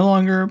can no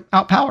longer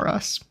outpower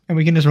us, and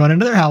we can just run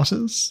into their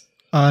houses,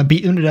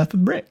 beat them to death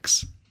with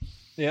bricks.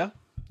 Yeah,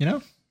 you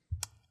know.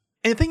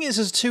 And the thing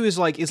is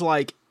like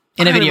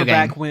in a video game.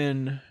 Back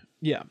when,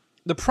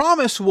 the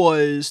promise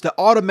was that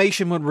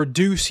automation would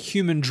reduce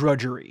human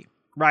drudgery.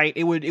 Right?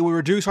 It would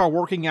reduce our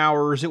working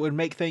hours. It would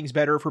make things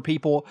better for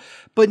people.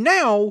 But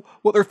now,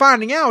 what they're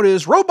finding out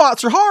is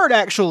robots are hard,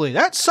 actually.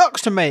 That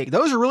sucks to make.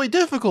 Those are really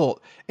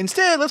difficult.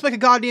 Instead, let's make a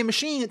goddamn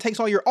machine that takes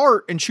all your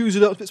art and chews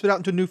it up and spits it out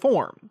into a new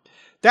form.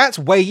 That's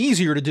way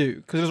easier to do,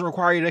 because it doesn't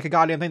require you to make a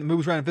goddamn thing that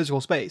moves around in physical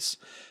space.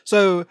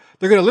 So,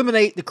 they're going to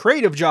eliminate the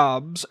creative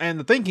jobs and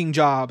the thinking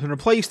jobs and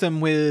replace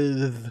them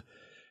with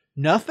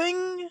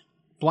nothing,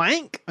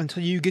 blank,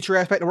 until you get your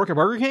ass back to work at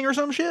Burger King or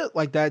some shit.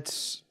 Like,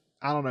 that's,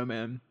 I don't know,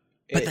 man.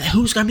 But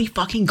who's going to be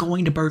fucking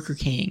going to Burger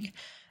King?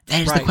 That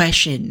is the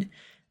question.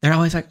 They're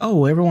always like,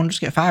 oh, everyone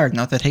just get fired.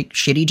 Now they take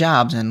shitty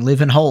jobs and live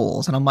in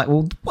holes. And I'm like,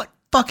 well, what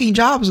fucking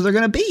jobs are there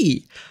going to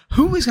be?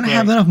 Who is going to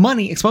have enough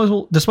money,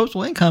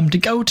 disposable income to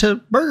go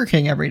to Burger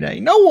King every day?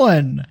 No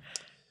one.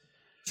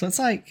 So it's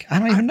like, I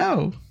don't even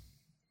know.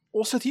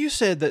 Well, Seth, you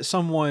said that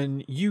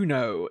someone you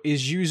know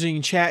is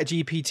using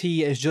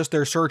ChatGPT as just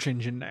their search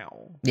engine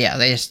now. Yeah,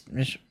 they just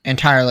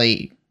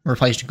entirely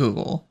replaced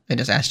Google. They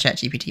just ask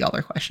ChatGPT all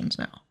their questions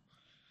now.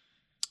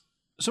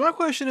 So my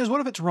question is,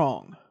 what if it's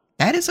wrong?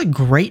 That is a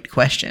great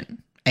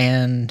question.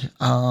 And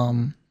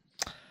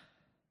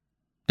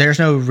there's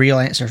no real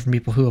answer from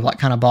people who have like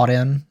kind of bought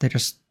in. They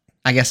just,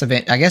 I guess if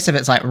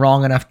it's like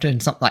wrong enough to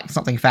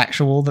something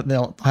factual, that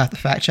they'll have to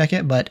fact check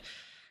it, but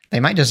they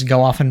might just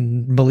go off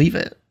and believe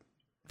it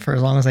for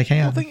as long as they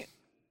can.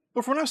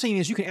 But from what I've seen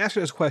is you can ask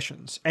it those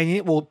questions and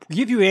it will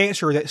give you an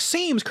answer that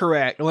seems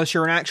correct unless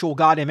you're an actual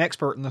goddamn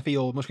expert in the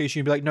field, in which case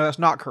you'd be like, no, that's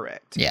not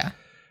correct. Yeah.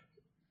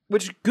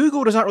 Which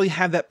Google does not really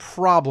have that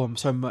problem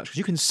so much, because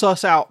you can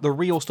suss out the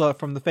real stuff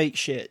from the fake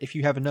shit if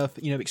you have enough,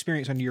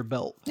 experience under your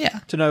belt. Yeah.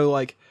 To know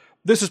like,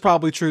 this is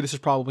probably true, this is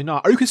probably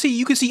not. Or you can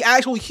see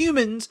actual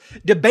humans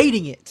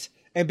debating it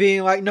and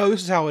being like, no,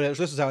 this is how it is,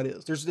 this is how it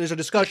is. There's a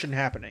discussion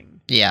happening.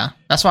 Yeah.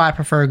 That's why I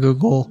prefer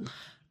Google.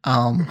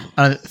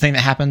 Another thing that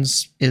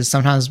happens is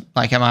sometimes,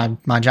 like at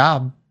my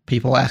job,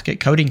 people ask it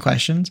coding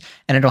questions,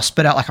 and it'll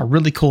spit out like a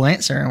really cool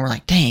answer, and we're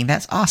like, dang,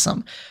 that's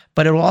awesome.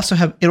 But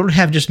it'll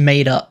have just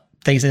made up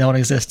things that don't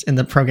exist in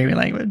the programming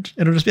language.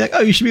 It'll just be like,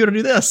 oh, you should be able to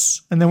do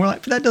this. And then we're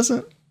like, but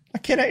I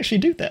can't actually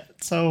do that.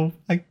 So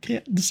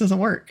this doesn't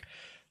work.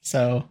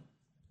 So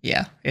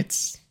yeah,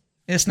 it's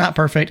not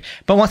perfect.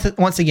 But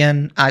once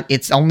again,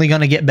 it's only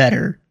going to get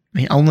better.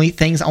 I mean,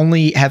 things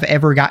only have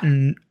ever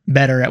gotten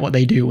better at what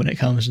they do when it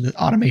comes to the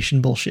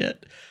automation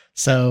bullshit.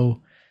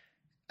 So,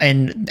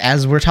 and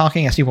as we're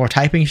talking, as people are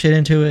typing shit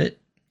into it,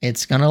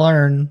 it's going to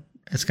learn.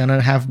 It's going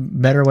to have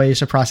better ways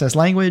to process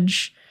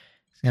language.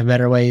 It's going to have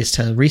better ways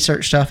to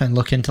research stuff and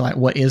look into like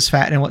what is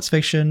fact and what's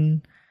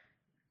fiction.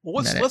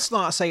 Well, let's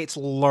not say it's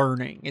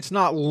learning. It's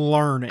not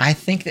learning. I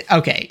think that,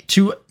 okay,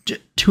 to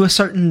a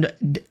certain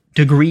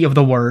degree of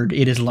the word,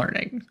 it is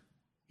learning.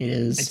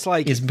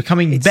 It's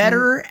becoming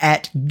better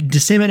at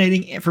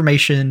disseminating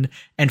information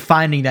and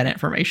finding that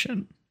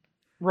information.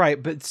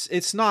 Right, but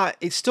it's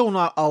still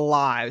not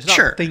alive. It's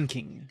not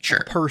thinking. Sure.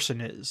 A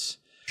person is.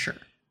 Sure.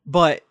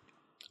 But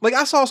like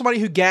I saw somebody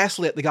who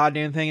gaslit the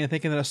goddamn thing and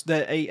thinking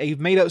that a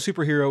made up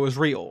superhero was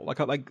real.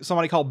 Like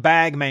somebody called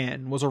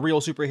Bagman was a real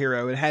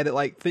superhero and had it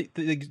like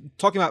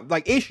talking about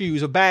like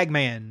issues of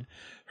Bagman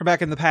from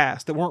back in the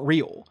past that weren't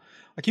real.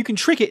 Like you can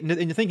trick it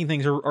into thinking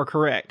things are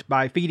correct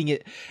by feeding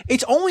it.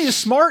 It's only as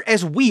smart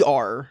as we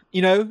are,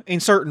 in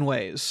certain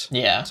ways.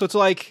 Yeah. So it's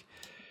like,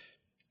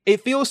 it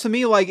feels to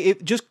me like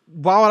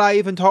why would I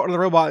even talk to the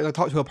robot? I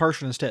talk to a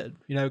person instead,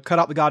 cut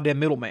out the goddamn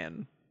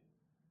middleman.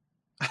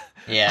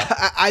 Yeah.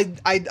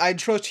 I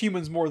trust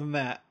humans more than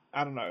that.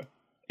 I don't know.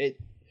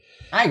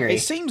 I agree. It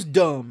seems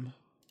dumb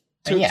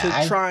to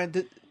try and...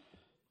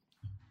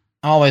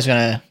 I'm always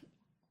going to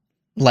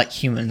like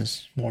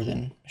humans more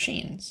than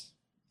machines.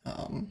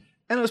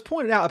 And it was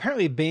pointed out,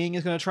 apparently Bing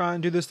is going to try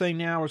and do this thing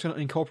now, where it's going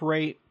to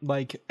incorporate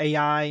like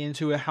AI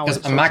into how it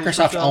because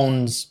Microsoft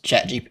owns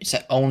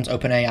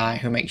OpenAI,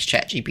 who makes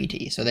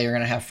ChatGPT, so they are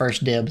going to have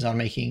first dibs on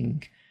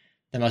making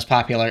the most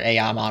popular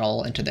AI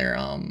model into their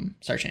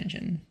search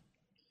engine.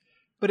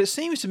 But it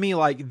seems to me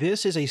like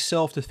this is a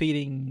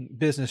self-defeating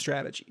business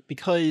strategy,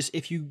 because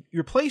if you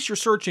replace your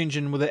search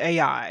engine with an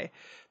AI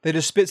that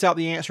just spits out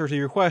the answer to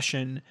your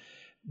question,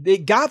 they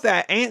got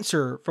that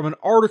answer from an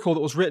article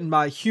that was written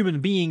by a human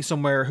being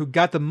somewhere who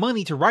got the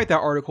money to write that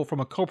article from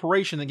a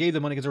corporation that gave the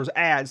money because there was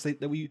ads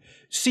that we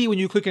see when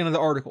you click into the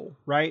article,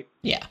 right?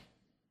 Yeah.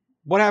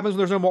 What happens when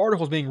there's no more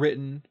articles being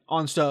written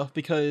on stuff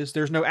because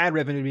there's no ad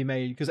revenue to be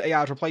made because AI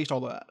has replaced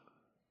all that?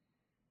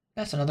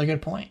 That's another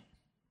good point.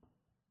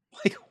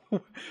 Like,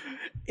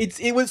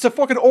 it was a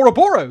fucking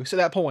Ouroboros at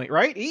that point,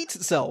 right? It eats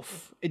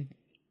itself.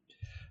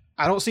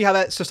 I don't see how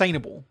that's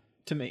sustainable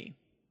to me.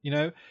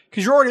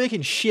 Because you're already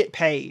making shit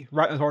pay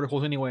writing those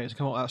articles anyways to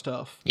come up with that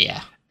stuff.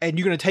 Yeah. And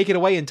you're going to take it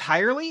away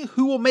entirely?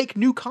 Who will make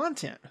new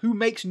content? Who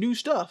makes new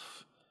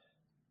stuff?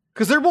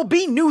 Because there will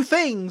be new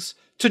things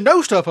to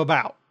know stuff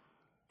about.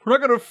 We're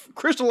not going to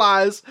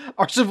crystallize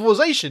our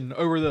civilization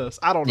over this.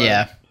 I don't know.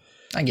 Yeah,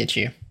 I get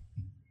you.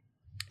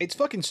 It's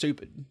fucking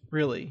stupid,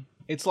 really.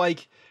 It's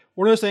like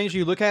one of those things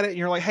you look at it and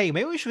you're like, hey,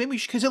 maybe we should,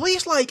 because at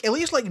least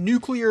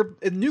nuclear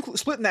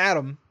splitting the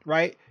atom,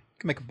 right? You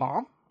can make a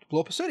bomb,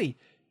 blow up a city.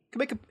 Can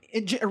make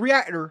a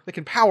reactor that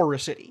can power a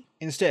city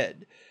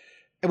instead.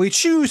 And we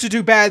choose to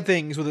do bad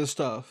things with this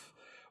stuff.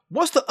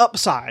 What's the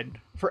upside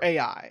for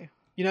AI?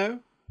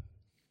 Blue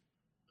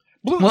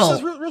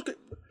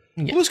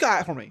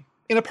sky for me.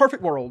 In a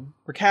perfect world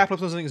where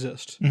capitalism doesn't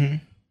exist,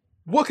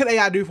 what could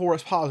AI do for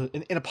us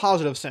in a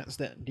positive sense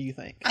then, do you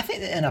think? I think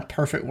that in a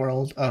perfect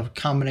world, a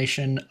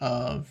combination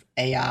of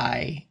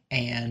AI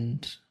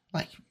and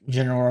like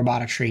general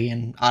robotics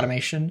and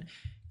automation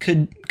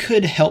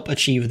could help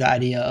achieve the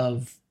idea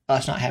of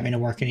us not having to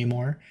work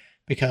anymore,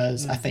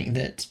 because I think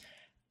that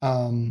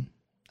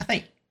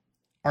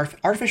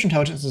artificial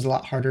intelligence is a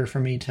lot harder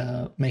for me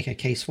to make a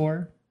case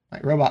for.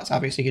 Like robots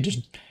obviously could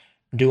just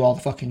do all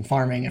the fucking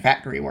farming and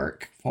factory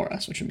work for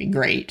us, which would be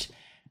great.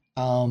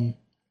 And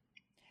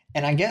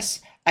I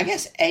guess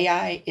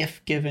AI,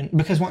 if given,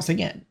 because once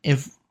again,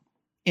 if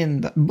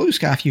in the blue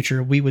sky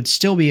future,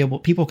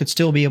 people could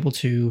still be able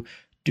to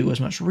do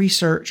as much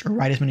research or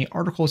write as many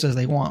articles as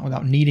they want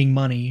without needing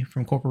money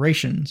from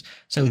corporations.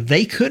 So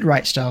they could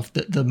write stuff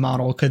that the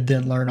model could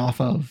then learn off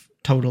of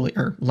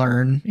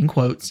learn in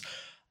quotes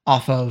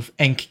off of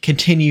and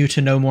continue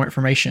to know more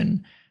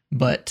information.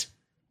 But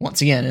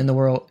once again, in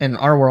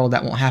our world,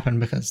 that won't happen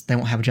because they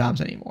won't have jobs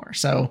anymore.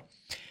 So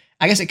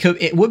I guess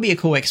it would be a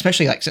cool way,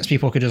 especially like since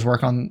people could just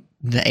work on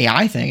the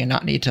AI thing and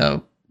not need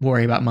to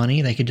worry about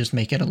money. They could just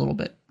make it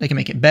they can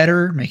make it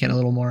better, make it a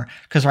little more,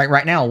 because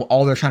right now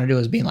all they're trying to do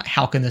is being like,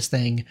 how can this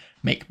thing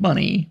make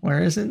money?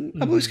 Whereas in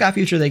a blue sky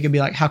future, they could be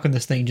like, how can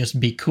this thing just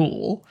be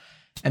cool?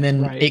 And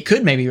then it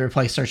could maybe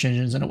replace search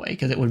engines in a way,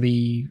 because it would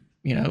be,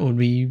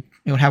 it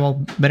would have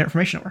all better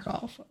information to work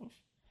off of.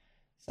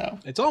 So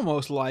it's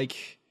almost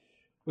like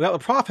without the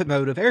profit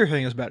motive,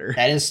 everything is better.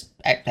 That's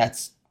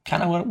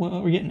kind of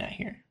what we're getting at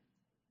here.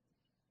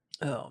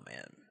 Oh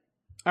man.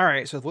 All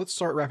right, so let's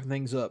start wrapping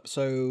things up.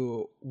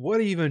 So, what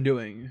have you been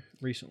doing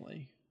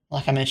recently?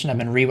 like I mentioned, I've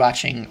been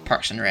rewatching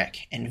Parks and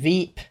Rec and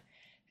Veep,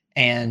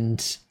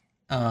 and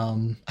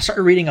I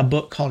started reading a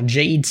book called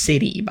Jade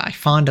City by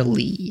Fonda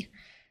Lee.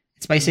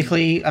 It's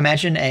basically,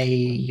 imagine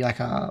a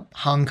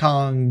Hong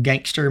Kong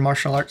gangster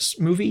martial arts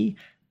movie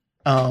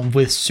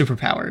with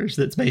superpowers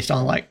that's based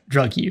on like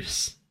drug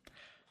use.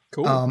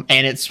 Cool.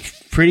 And it's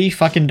pretty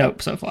fucking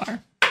dope so far.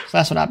 So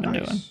that's what I've been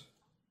doing.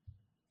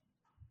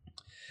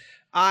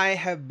 I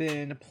have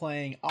been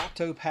playing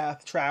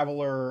Octopath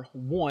Traveler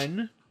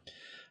 1.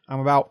 I'm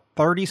about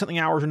 30-something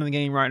hours into the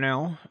game right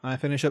now. I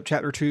finish up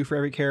Chapter 2 for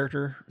every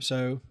character,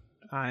 so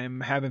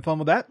I'm having fun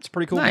with that. It's a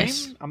pretty cool game.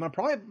 I'm going to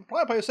probably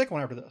play a second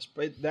one after this,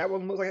 but that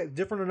one looks like it's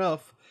different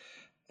enough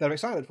that I'm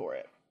excited for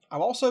it.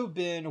 I've also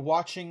been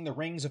watching The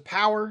Rings of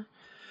Power,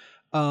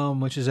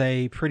 which is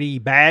a pretty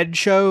bad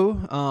show.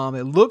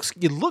 It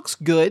looks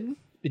good.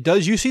 It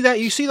does. You see that?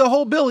 You see the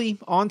whole Billy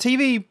on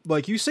TV.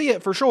 Like, you see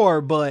it for sure,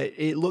 but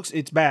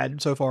it's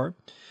bad so far.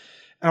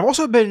 And I've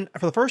also been,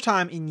 for the first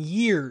time in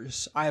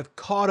years, I have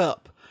caught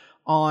up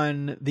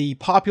on the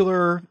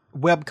popular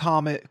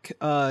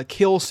webcomic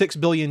Kill 6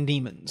 Billion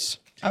Demons.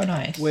 Oh,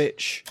 nice.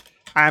 Which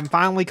I'm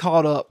finally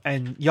caught up.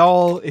 And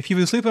y'all, if you've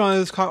been sleeping on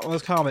this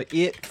comic,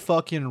 it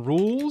fucking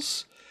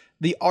rules.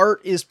 The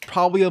art is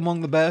probably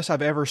among the best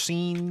I've ever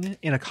seen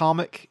in a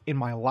comic in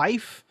my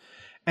life.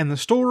 And the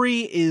story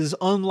is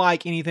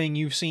unlike anything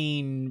you've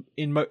seen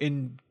in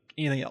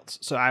anything else.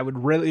 So I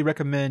would really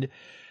recommend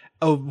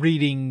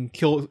reading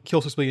Kill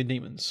 6 Billion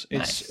Demons.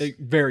 It's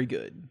very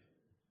good.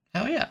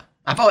 Oh, yeah.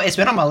 It's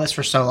been on my list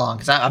for so long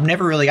because I've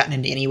never really gotten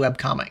into any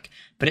webcomic.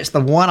 But it's the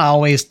one I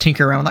always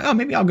tinker around like, oh,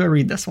 maybe I'll go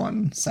read this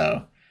one.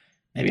 So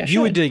maybe I should.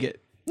 You would dig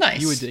it.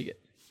 Nice. You would dig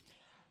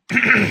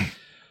it.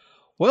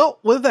 Well,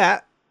 with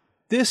that,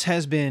 this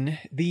has been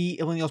the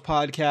Millennials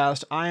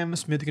Podcast. I am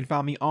Smith. You can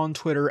find me on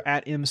Twitter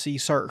at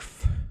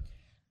MCSurf.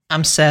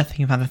 I'm Seth.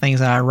 You can find the things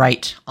that I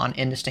write on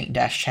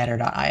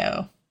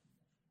indistinct-chatter.io.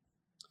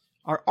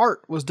 Our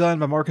art was done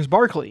by Marcus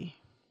Barkley.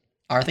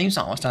 Our theme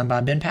song was done by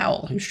Ben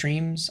Powell, who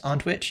streams on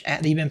Twitch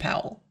at the Ben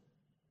Powell.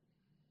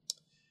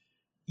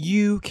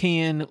 You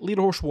can lead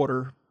a horse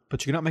water,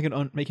 but you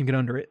cannot make him get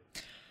under it.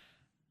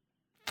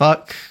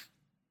 Fuck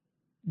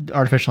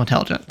artificial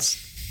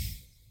intelligence.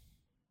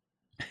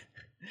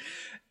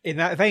 In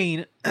that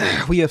vein,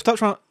 we have stopped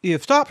trying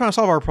to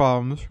solve our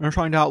problems and are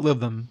trying to outlive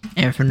them.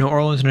 And from New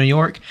Orleans, New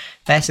York,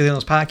 that's the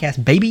Millennials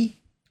Podcast, baby.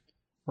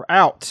 We're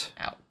out.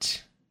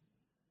 Out.